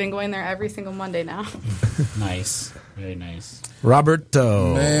house, and we've been going there every single Monday now. Nice. Very nice.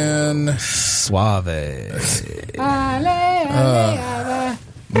 Roberto. Man. Suave.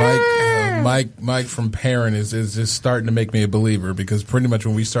 Mike from Perrin is just starting to make me a believer, because pretty much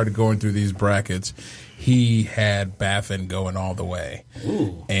when we started going through these brackets, he had Baffin going all the way.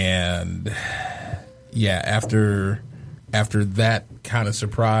 Ooh. And yeah, after that kind of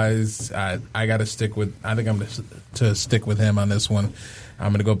surprise, I got to stick with. I think I'm going to stick with him on this one.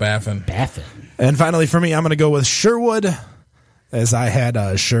 I'm going to go Baffin. And finally, for me, I'm going to go with Sherwood, as I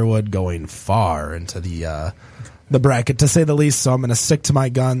had Sherwood going far into the bracket, to say the least. So I'm going to stick to my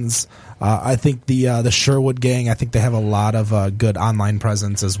guns. I think the Sherwood gang, I think they have a lot of good online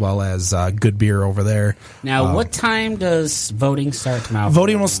presence, as well as good beer over there. Now, what time does voting start tomorrow?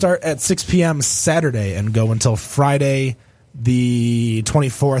 Voting will start at 6 p.m. Saturday and go until Friday, the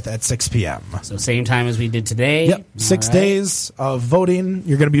 24th at 6 p.m. So same time as we did today? Yep. 6 days of voting.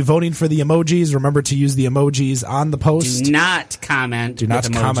 You're going to be voting for the emojis. Remember to use the emojis on the post. Do not comment. Do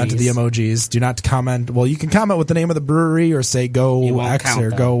not comment the emojis. Do not comment. Well, you can comment with the name of the brewery or say go X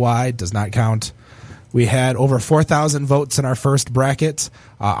or go Y. Does not count. We had over 4,000 votes in our first bracket.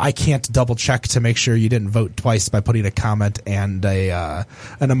 I can't double check to make sure you didn't vote twice by putting a comment and an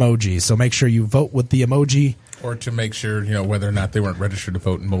emoji. So make sure you vote with the emoji. Or to make sure, whether or not they weren't registered to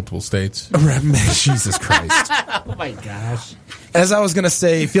vote in multiple states. Jesus Christ. Oh, my gosh. As I was going to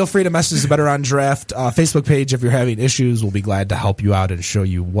say, feel free to message the Better On Draft Facebook page if you're having issues. We'll be glad to help you out and show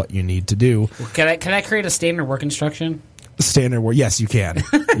you what you need to do. Well, can I create a standard work instruction? Standard work? Yes, you can.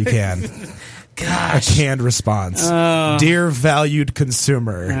 You can. Gosh. A canned response. Dear valued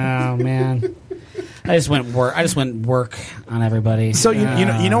consumer. Oh, man. I just went work on everybody. So you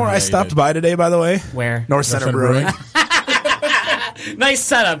know where I stopped by today, by the way? Where? North Center Brewing. Nice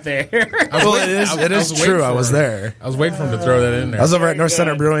setup there. Well, it is true. I was there. I was waiting for him to throw that in there. I was over at North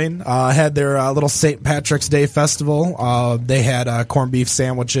Center Brewing. Had their little St. Patrick's Day festival. They had corned beef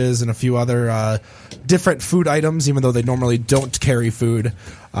sandwiches and a few other different food items, even though they normally don't carry food.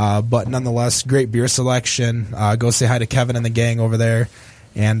 But nonetheless, great beer selection. Go say hi to Kevin and the gang over there,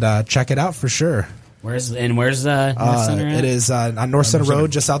 and check it out for sure. Where's North Center? It is on North Center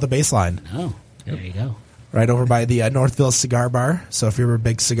Road, just south of Baseline. Oh, there you go. Right over by the Northville Cigar Bar. So if you're a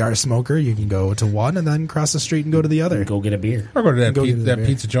big cigar smoker, you can go to one and then cross the street and go to the other. Go get a beer. Or go to that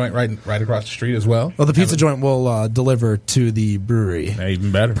pizza joint right across the street as well. Well, the pizza joint will deliver to the brewery. Yeah,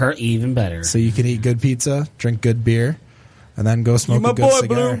 even better. Even better. So you can eat good pizza, drink good beer, and then go smoke a good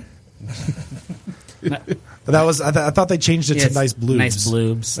cigar. That was I thought they changed it to Nice Blues. Nice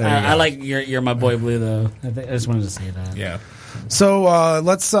Blues. I like you're my boy Blue though. I just wanted to say that. Yeah. So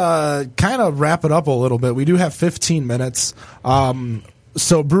let's kind of wrap it up a little bit. We do have 15 minutes.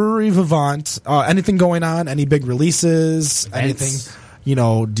 So Brewery Vivant, anything going on? Any big releases? Anything?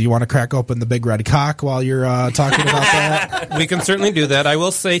 Do you want to crack open the big red cock while you're talking about that? We can certainly do that. I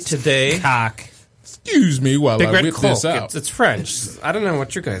will say today... Cock. Excuse me while I whip this out. It's French. I don't know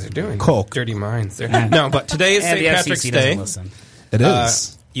what you guys are doing. Coke. Dirty minds there. No, but today is St. Patrick's Day. It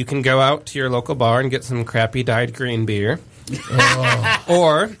is. You can go out to your local bar and get some crappy dyed green beer.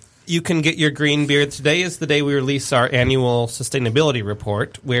 Or you can get your green beer. Today is the day we release our annual sustainability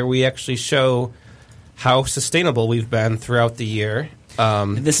report, where we actually show how sustainable we've been throughout the year.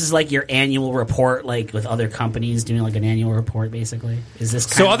 This is like your annual report, like with other companies doing like an annual report, basically. Is this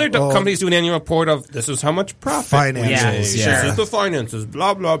so? Other companies do an annual report of this is how much profit, finances, this is the finances,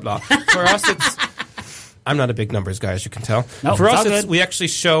 blah blah blah. For us, it's. I'm not a big numbers guy, as you can tell. Nope, for us, we actually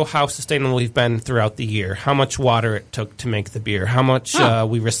show how sustainable we've been throughout the year, how much water it took to make the beer, how much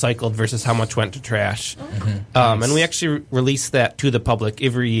we recycled versus how much went to trash. Nice. And we actually release that to the public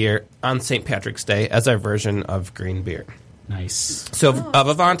every year on St. Patrick's Day as our version of green beer. Nice. So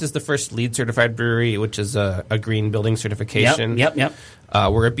Vivant is the first LEED certified brewery, which is a green building certification. Yep.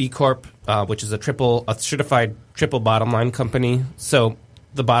 We're a B Corp, which is a certified triple bottom line company. So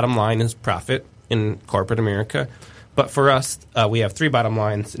the bottom line is profit in corporate America. But for us, we have three bottom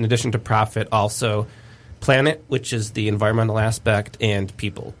lines. In addition to profit, also planet, which is the environmental aspect, and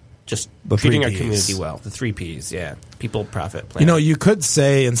people. Just treating our community well. The 3 Ps, yeah. People, profit, planet. You could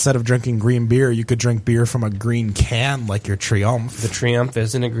say instead of drinking green beer, you could drink beer from a green can like your Triumph. The Triumph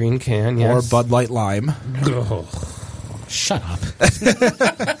is in a green can, yes. Or Bud Light Lime. Shut up.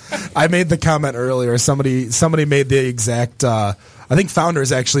 I made the comment earlier. Somebody made the exact... I think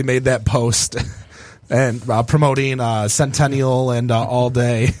Founders actually made that post and promoting Centennial and All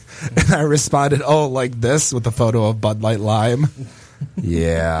Day. And I responded, like this, with a photo of Bud Light Lime.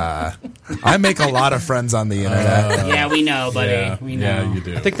 Yeah. I make a lot of friends on the internet. Yeah, we know, buddy. Yeah, we know. Yeah, you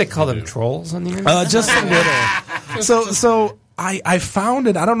do. I think they call them trolls on the internet. Just a little. So I found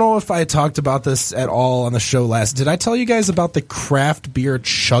it. I don't know if I talked about this at all on the show last. Did I tell you guys about the craft beer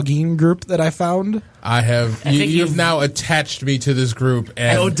chugging group that I found? I have. You've now attached me to this group.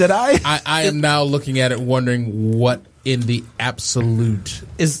 And did I? I am now looking at it wondering what in the absolute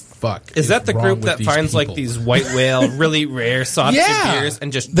is that the group that finds people? Like these white whale, really rare soft beers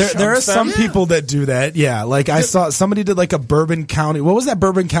and just there are some people that do that. Yeah, like I saw somebody did like a Bourbon County. What was that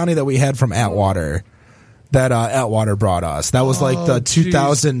Bourbon County that we had from Atwater? That Atwater brought us. That was like the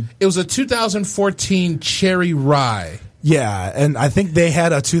 2000. It was a 2014 Cherry Rye. Yeah, and I think they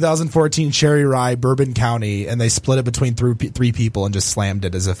had a 2014 Cherry Rye Bourbon County, and they split it between three people and just slammed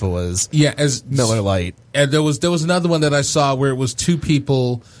it as if it was as Miller Lite. And there was another one that I saw where it was two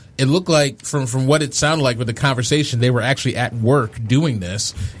people. It looked like, from what it sounded like with the conversation, they were actually at work doing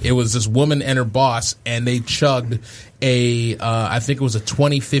this. It was this woman and her boss, and they chugged I think it was a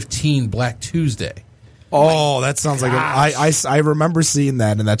 2015 Black Tuesday. Oh, that sounds like I remember seeing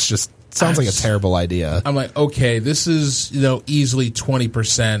that, and that's just sounds like a terrible idea. I'm like, okay, this is easily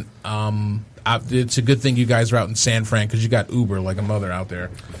 20%. It's a good thing you guys are out in San Fran because you got Uber like a mother out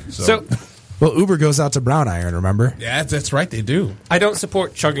there. So well, Uber goes out to Brown Iron, remember? Yeah, that's right, they do. I don't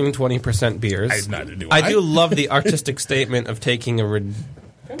support chugging 20% beers. I do love the artistic statement of taking a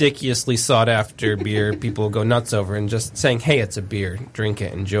ridiculously sought-after beer people go nuts over and just saying, hey, it's a beer, drink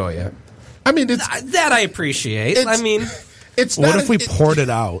it, enjoy it. I mean, that I appreciate. It's what if we poured it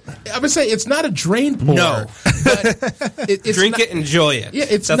out? I would say it's not a drain pour. No, but it's drink it, enjoy it. Yeah,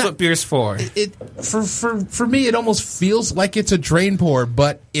 that's what beer's for. For me, it almost feels like it's a drain pour,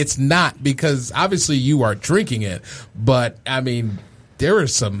 but it's not because obviously you are drinking it. But I mean, there are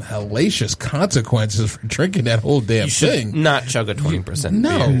some hellacious consequences for drinking that whole damn thing. Not chug a 20%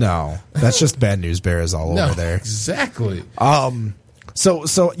 No. beer. No, that's just bad news bears all over there. Exactly.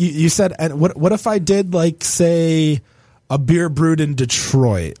 So you said, and what if I did like say a beer brewed in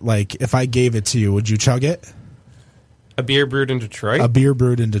Detroit? Like if I gave it to you, would you chug it? A beer brewed in Detroit? A beer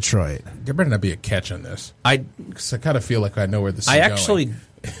brewed in Detroit. There better not be a catch on this. Because I kind of feel like I know where this is going.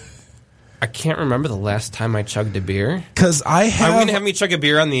 I can't remember the last time I chugged a beer. Because I have. Are we going to have me chug a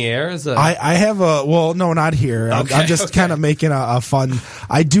beer on the air? I have a. Well, no, not here. Okay, I'm just kind of making a fun.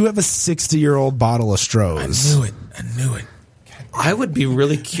 I do have a 60-year-old bottle of Stroh's. I knew it. I would be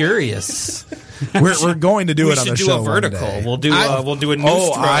really curious. We're going to do it on the show. We should do a vertical. We'll do a new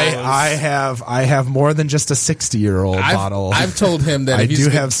Stroh's. I have more than just a 60-year-old bottle. I've told him that I do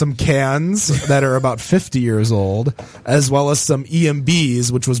have some cans that are about 50 years old, as well as some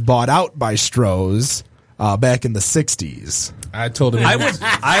EMBs, which was bought out by Stroh's back in the 60s. I told him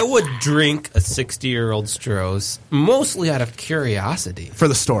I would drink a 60-year-old Stroh's mostly out of curiosity for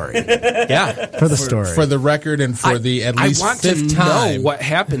the story. Yeah, for the story, for the record, and for the at least I want fifth to time. know what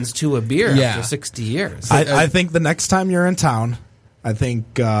happens to a beer after 60 years. I think the next time you're in town, I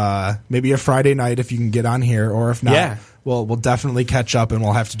think maybe a Friday night if you can get on here, or if not, we'll definitely catch up and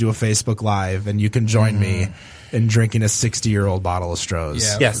we'll have to do a Facebook Live, and you can join me in drinking a 60-year-old bottle of Stroh's.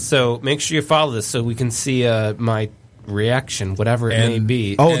 Yeah. Yes, so make sure you follow this so we can see my reaction, whatever it may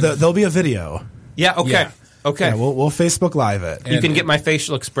be. Oh, there'll be a video. Yeah, okay. Yeah. Okay. Yeah, we'll Facebook Live it. You can get my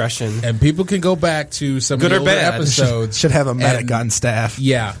facial expression. And people can go back to some Good of the or older bad. episodes. Should have a medic on staff.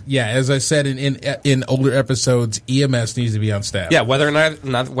 Yeah. As I said in older episodes, EMS needs to be on staff. Yeah, whether or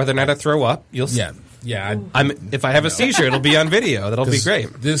not I throw up, you'll see. Yeah. If I have a seizure, it'll be on video. That'll be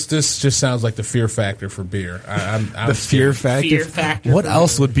great. This just sounds like the fear factor for beer. I'm the fear factor. Fear factor. What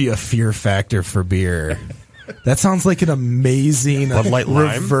else would be a fear factor for beer? That sounds like an amazing Bud Light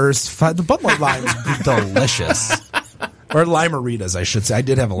Lime? reverse. The Bud Light Lime is delicious. Or Lime-A-Ritas, I should say. I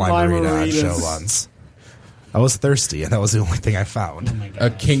did have a Lime-A-Rita on show once. I was thirsty, and that was the only thing I found. A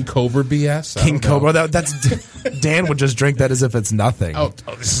King Cobra BS? King Cobra. That's Dan would just drink that as if it's nothing. Oh,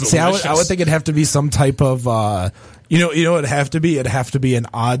 this is See, delicious. I would think it'd have to be some type of, you know, it'd have to be. It'd have to be an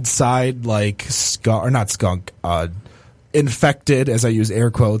odd side, like skunk, or not skunk, infected, as I use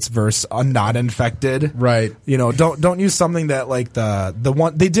air quotes, versus a not infected. Right. You know, don't use something that like the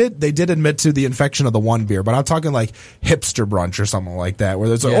one they did admit to the infection of the one beer, but I'm talking like hipster brunch or something like that, where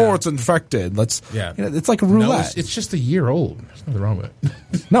there's like, oh, it's infected. Let's you know, it's like a roulette. No, it's just a year old. There's nothing wrong with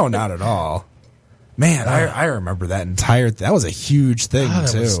it. No, not at all. Man, I remember that entire. That was a huge thing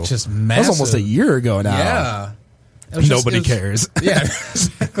too. Was just massive. That was almost a year ago now. Yeah. Nobody cares. Yeah,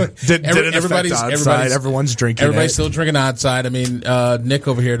 exactly. Everyone's drinking. Everybody's still drinking outside. I mean, Nick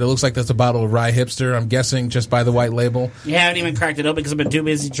over here. It looks like that's a bottle of Rye Hipster. I'm guessing just by the white label. You haven't even cracked it open because I've been too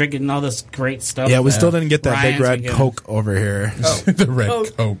busy drinking all this great stuff. Yeah, we still didn't get that Ryan's big red been Coke over here. Oh, the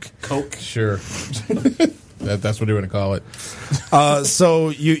red Coke. Sure. That's what we're going to call it. So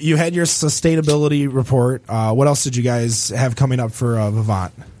you had your sustainability report. What else did you guys have coming up for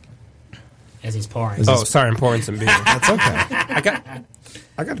Vivant? As he's pouring. Sorry, I'm pouring some beer. That's okay.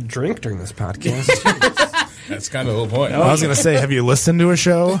 I got a drink during this podcast. That's kind of the whole point. I was going to say, have you listened to a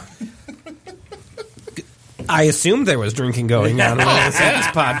show? I assumed there was drinking going on when I was at this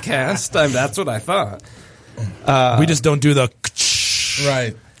podcast. That's what I thought. We just don't do the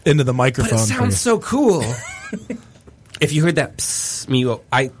right into the microphone. But it sounds so cool. If you heard that psst,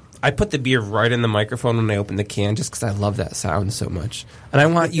 I put the beer right in the microphone when I opened the can just because I love that sound so much. And I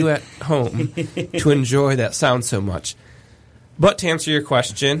want you at home to enjoy that sound so much. But to answer your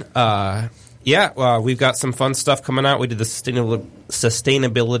question, we've got some fun stuff coming out. We did the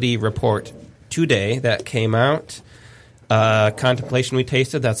sustainability report today that came out. Contemplation we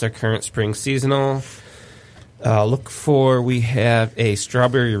tasted, that's our current spring seasonal. We have a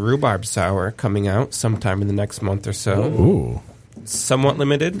strawberry rhubarb sour coming out sometime in the next month or so. Ooh. Somewhat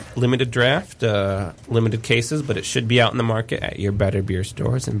limited draft, limited cases, but it should be out in the market at your better beer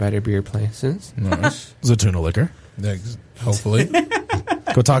stores and better beer places. Nice. Zatuna Liquor. Hopefully.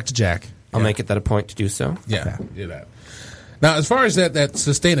 Go talk to Jack. I'll make it that a point to do so. Yeah, do that. Now, as far as that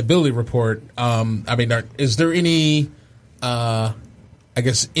sustainability report, is there any,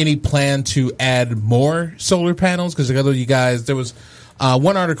 any plan to add more solar panels? Because I know you guys, there was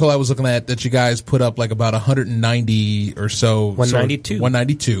one article I was looking at that you guys put up like about 190 or so. 192.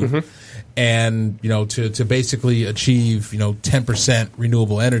 192. Mm-hmm. And, to basically achieve, 10%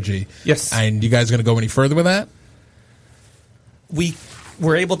 renewable energy. Yes. And you guys going to go any further with that? We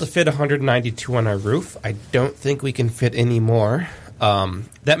were able to fit 192 on our roof. I don't think we can fit any more.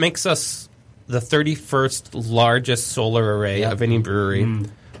 That makes us the 31st largest solar array of any brewery.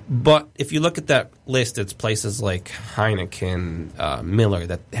 But if you look at that list, it's places like Heineken, Miller,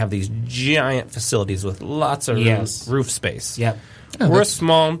 that have these giant facilities with lots of roof space. Yep. We're a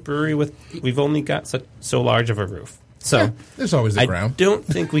small brewery we've only got so large of a roof. So there's always the ground. I don't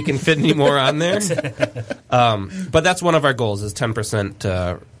think we can fit any more on there. But that's one of our goals is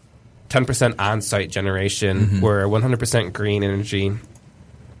 10% on-site generation. We're 100% green energy,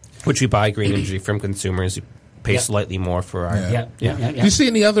 which we buy green energy from consumers who pay slightly more for our... Do you see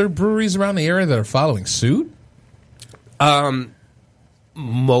any other breweries around the area that are following suit?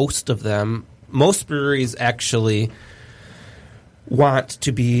 Most of them. Most breweries actually want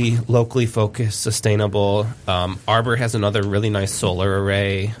to be locally focused, sustainable. Arbor has another really nice solar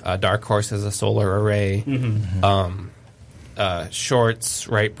array. Dark Horse has a solar array. Shorts,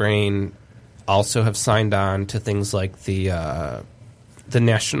 Right Brain also have signed on to things like the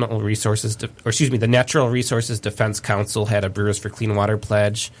Natural Resources Defense Council had a Brewers for Clean Water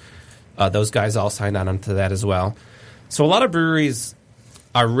pledge. Those guys all signed on to that as well. So a lot of breweries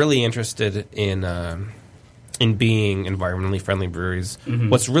are really interested in being environmentally friendly breweries.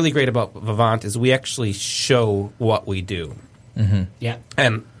 What's really great about Vivant is we actually show what we do.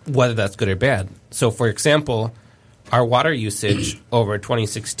 And whether that's good or bad. So, for example, our water usage over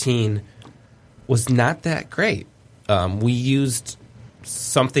 2016 was not that great. We used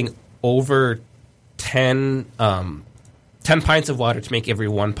something over 10 pints of water to make every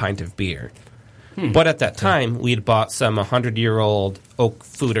 1 pint of beer. But at that time, we had bought some 100-year-old oak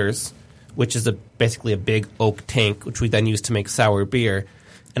foeders, which is basically a big oak tank, which we then used to make sour beer.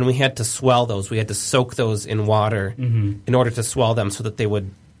 And we had to swell those. We had to soak those in water in order to swell them so that they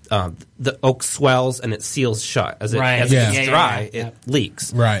would the oak swells and it seals shut. As it gets dry, it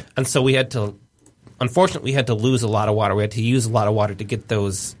leaks. Right. And so we had to, unfortunately, we had to lose a lot of water. We had to use a lot of water to get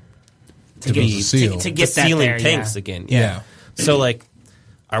those to get sealing tanks again. Yeah. So, like,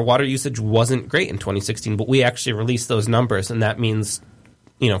 our water usage wasn't great in 2016, but we actually released those numbers, and that means,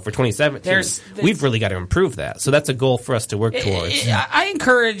 for 2017, we've really got to improve that. So that's a goal for us to work towards. I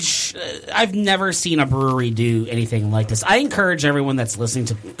encourage, I've never seen a brewery do anything like this. I encourage everyone that's listening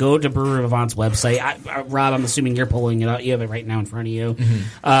to go to Brewery Vivant's website. Rob, I'm assuming you're pulling it out. You have it right now in front of you.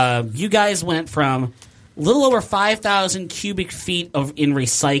 You guys went from a little over 5,000 cubic feet in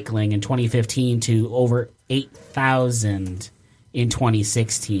recycling in 2015 to over 8,000 in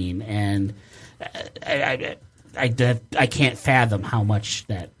 2016, and I can't fathom how much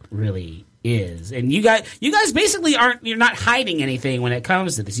that really is. And you guys basically you're not hiding anything when it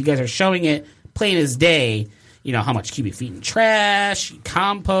comes to this. You guys are showing it plain as day. How much cubic feet in trash,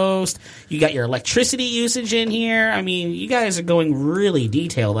 compost. You got your electricity usage in here. I mean, you guys are going really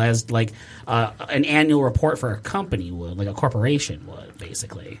detailed as like an annual report for a company would, like a corporation would,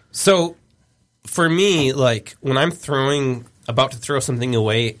 basically. So for me, like when I'm about to throw something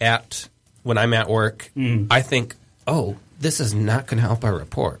away when I'm at work, I think, oh, this is not going to help our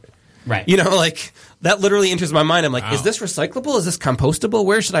report. Right. Like that literally enters my mind. I'm like, is this recyclable? Is this compostable?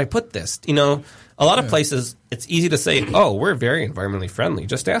 Where should I put this? A lot of places it's easy to say, oh, we're very environmentally friendly.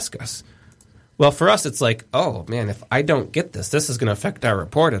 Just ask us. Well, for us, it's like, oh man, if I don't get this is going to affect our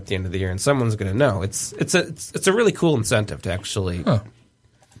report at the end of the year, and someone's going to know. It's a really cool incentive to actually. Put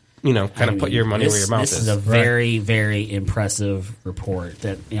your money where your mouth is. This is a very, very impressive report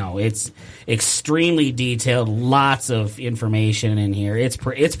that, it's extremely detailed, lots of information in here. It's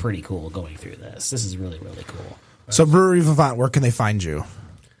pretty cool going through this. This is really, really cool. So Brewery Vivant, where can they find you?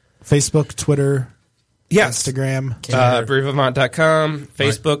 Facebook, Twitter, Instagram? BreweryVivant.com,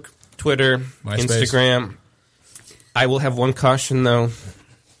 Facebook, Twitter, MySpace. Instagram. I will have one caution, though,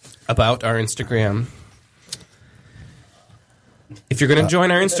 about our Instagram. If you're going to join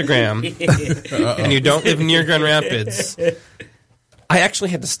our Instagram and you don't live near Grand Rapids, I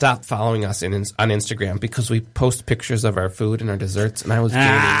actually had to stop following us on Instagram because we post pictures of our food and our desserts, and I was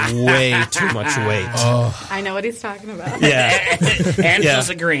gaining way too much weight. Oh. I know what he's talking about. Yeah. Angela's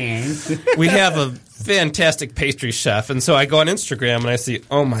agreeing. We have a fantastic pastry chef, and so I go on Instagram and I see,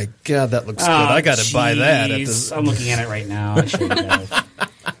 oh my God, that looks good. I got to buy that. I'm looking at it right now. I should have.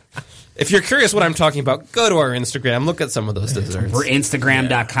 If you're curious what I'm talking about, go to our Instagram. Look at some of those desserts. We're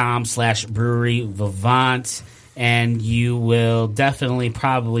Instagram.com/Brewery Vivant, and you will definitely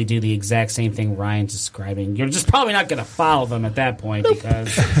probably do the exact same thing Ryan's describing. You're just probably not going to follow them at that point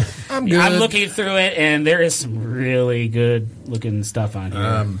because I'm looking through it, and there is some really good-looking stuff on here.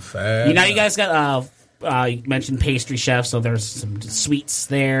 I'm fat. You guys got... you mentioned pastry chef, so there's some sweets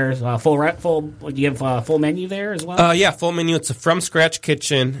there. Full. Do you have a full menu there as well? Yeah, full menu. It's a from scratch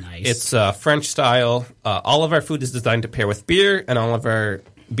kitchen. Nice. It's French style. All of our food is designed to pair with beer, and all of our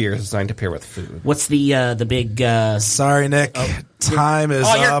beer is designed to pair with food. What's the big? Sorry, Nick. Time is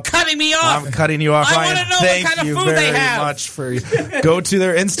up. Oh, you're cutting me off. I'm cutting you off. I want to know Thank what kind you of food very they have. much for go to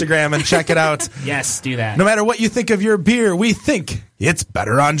their Instagram and check it out. Yes, do that. No matter what you think of your beer, we think it's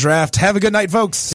better on draft. Have a good night, folks.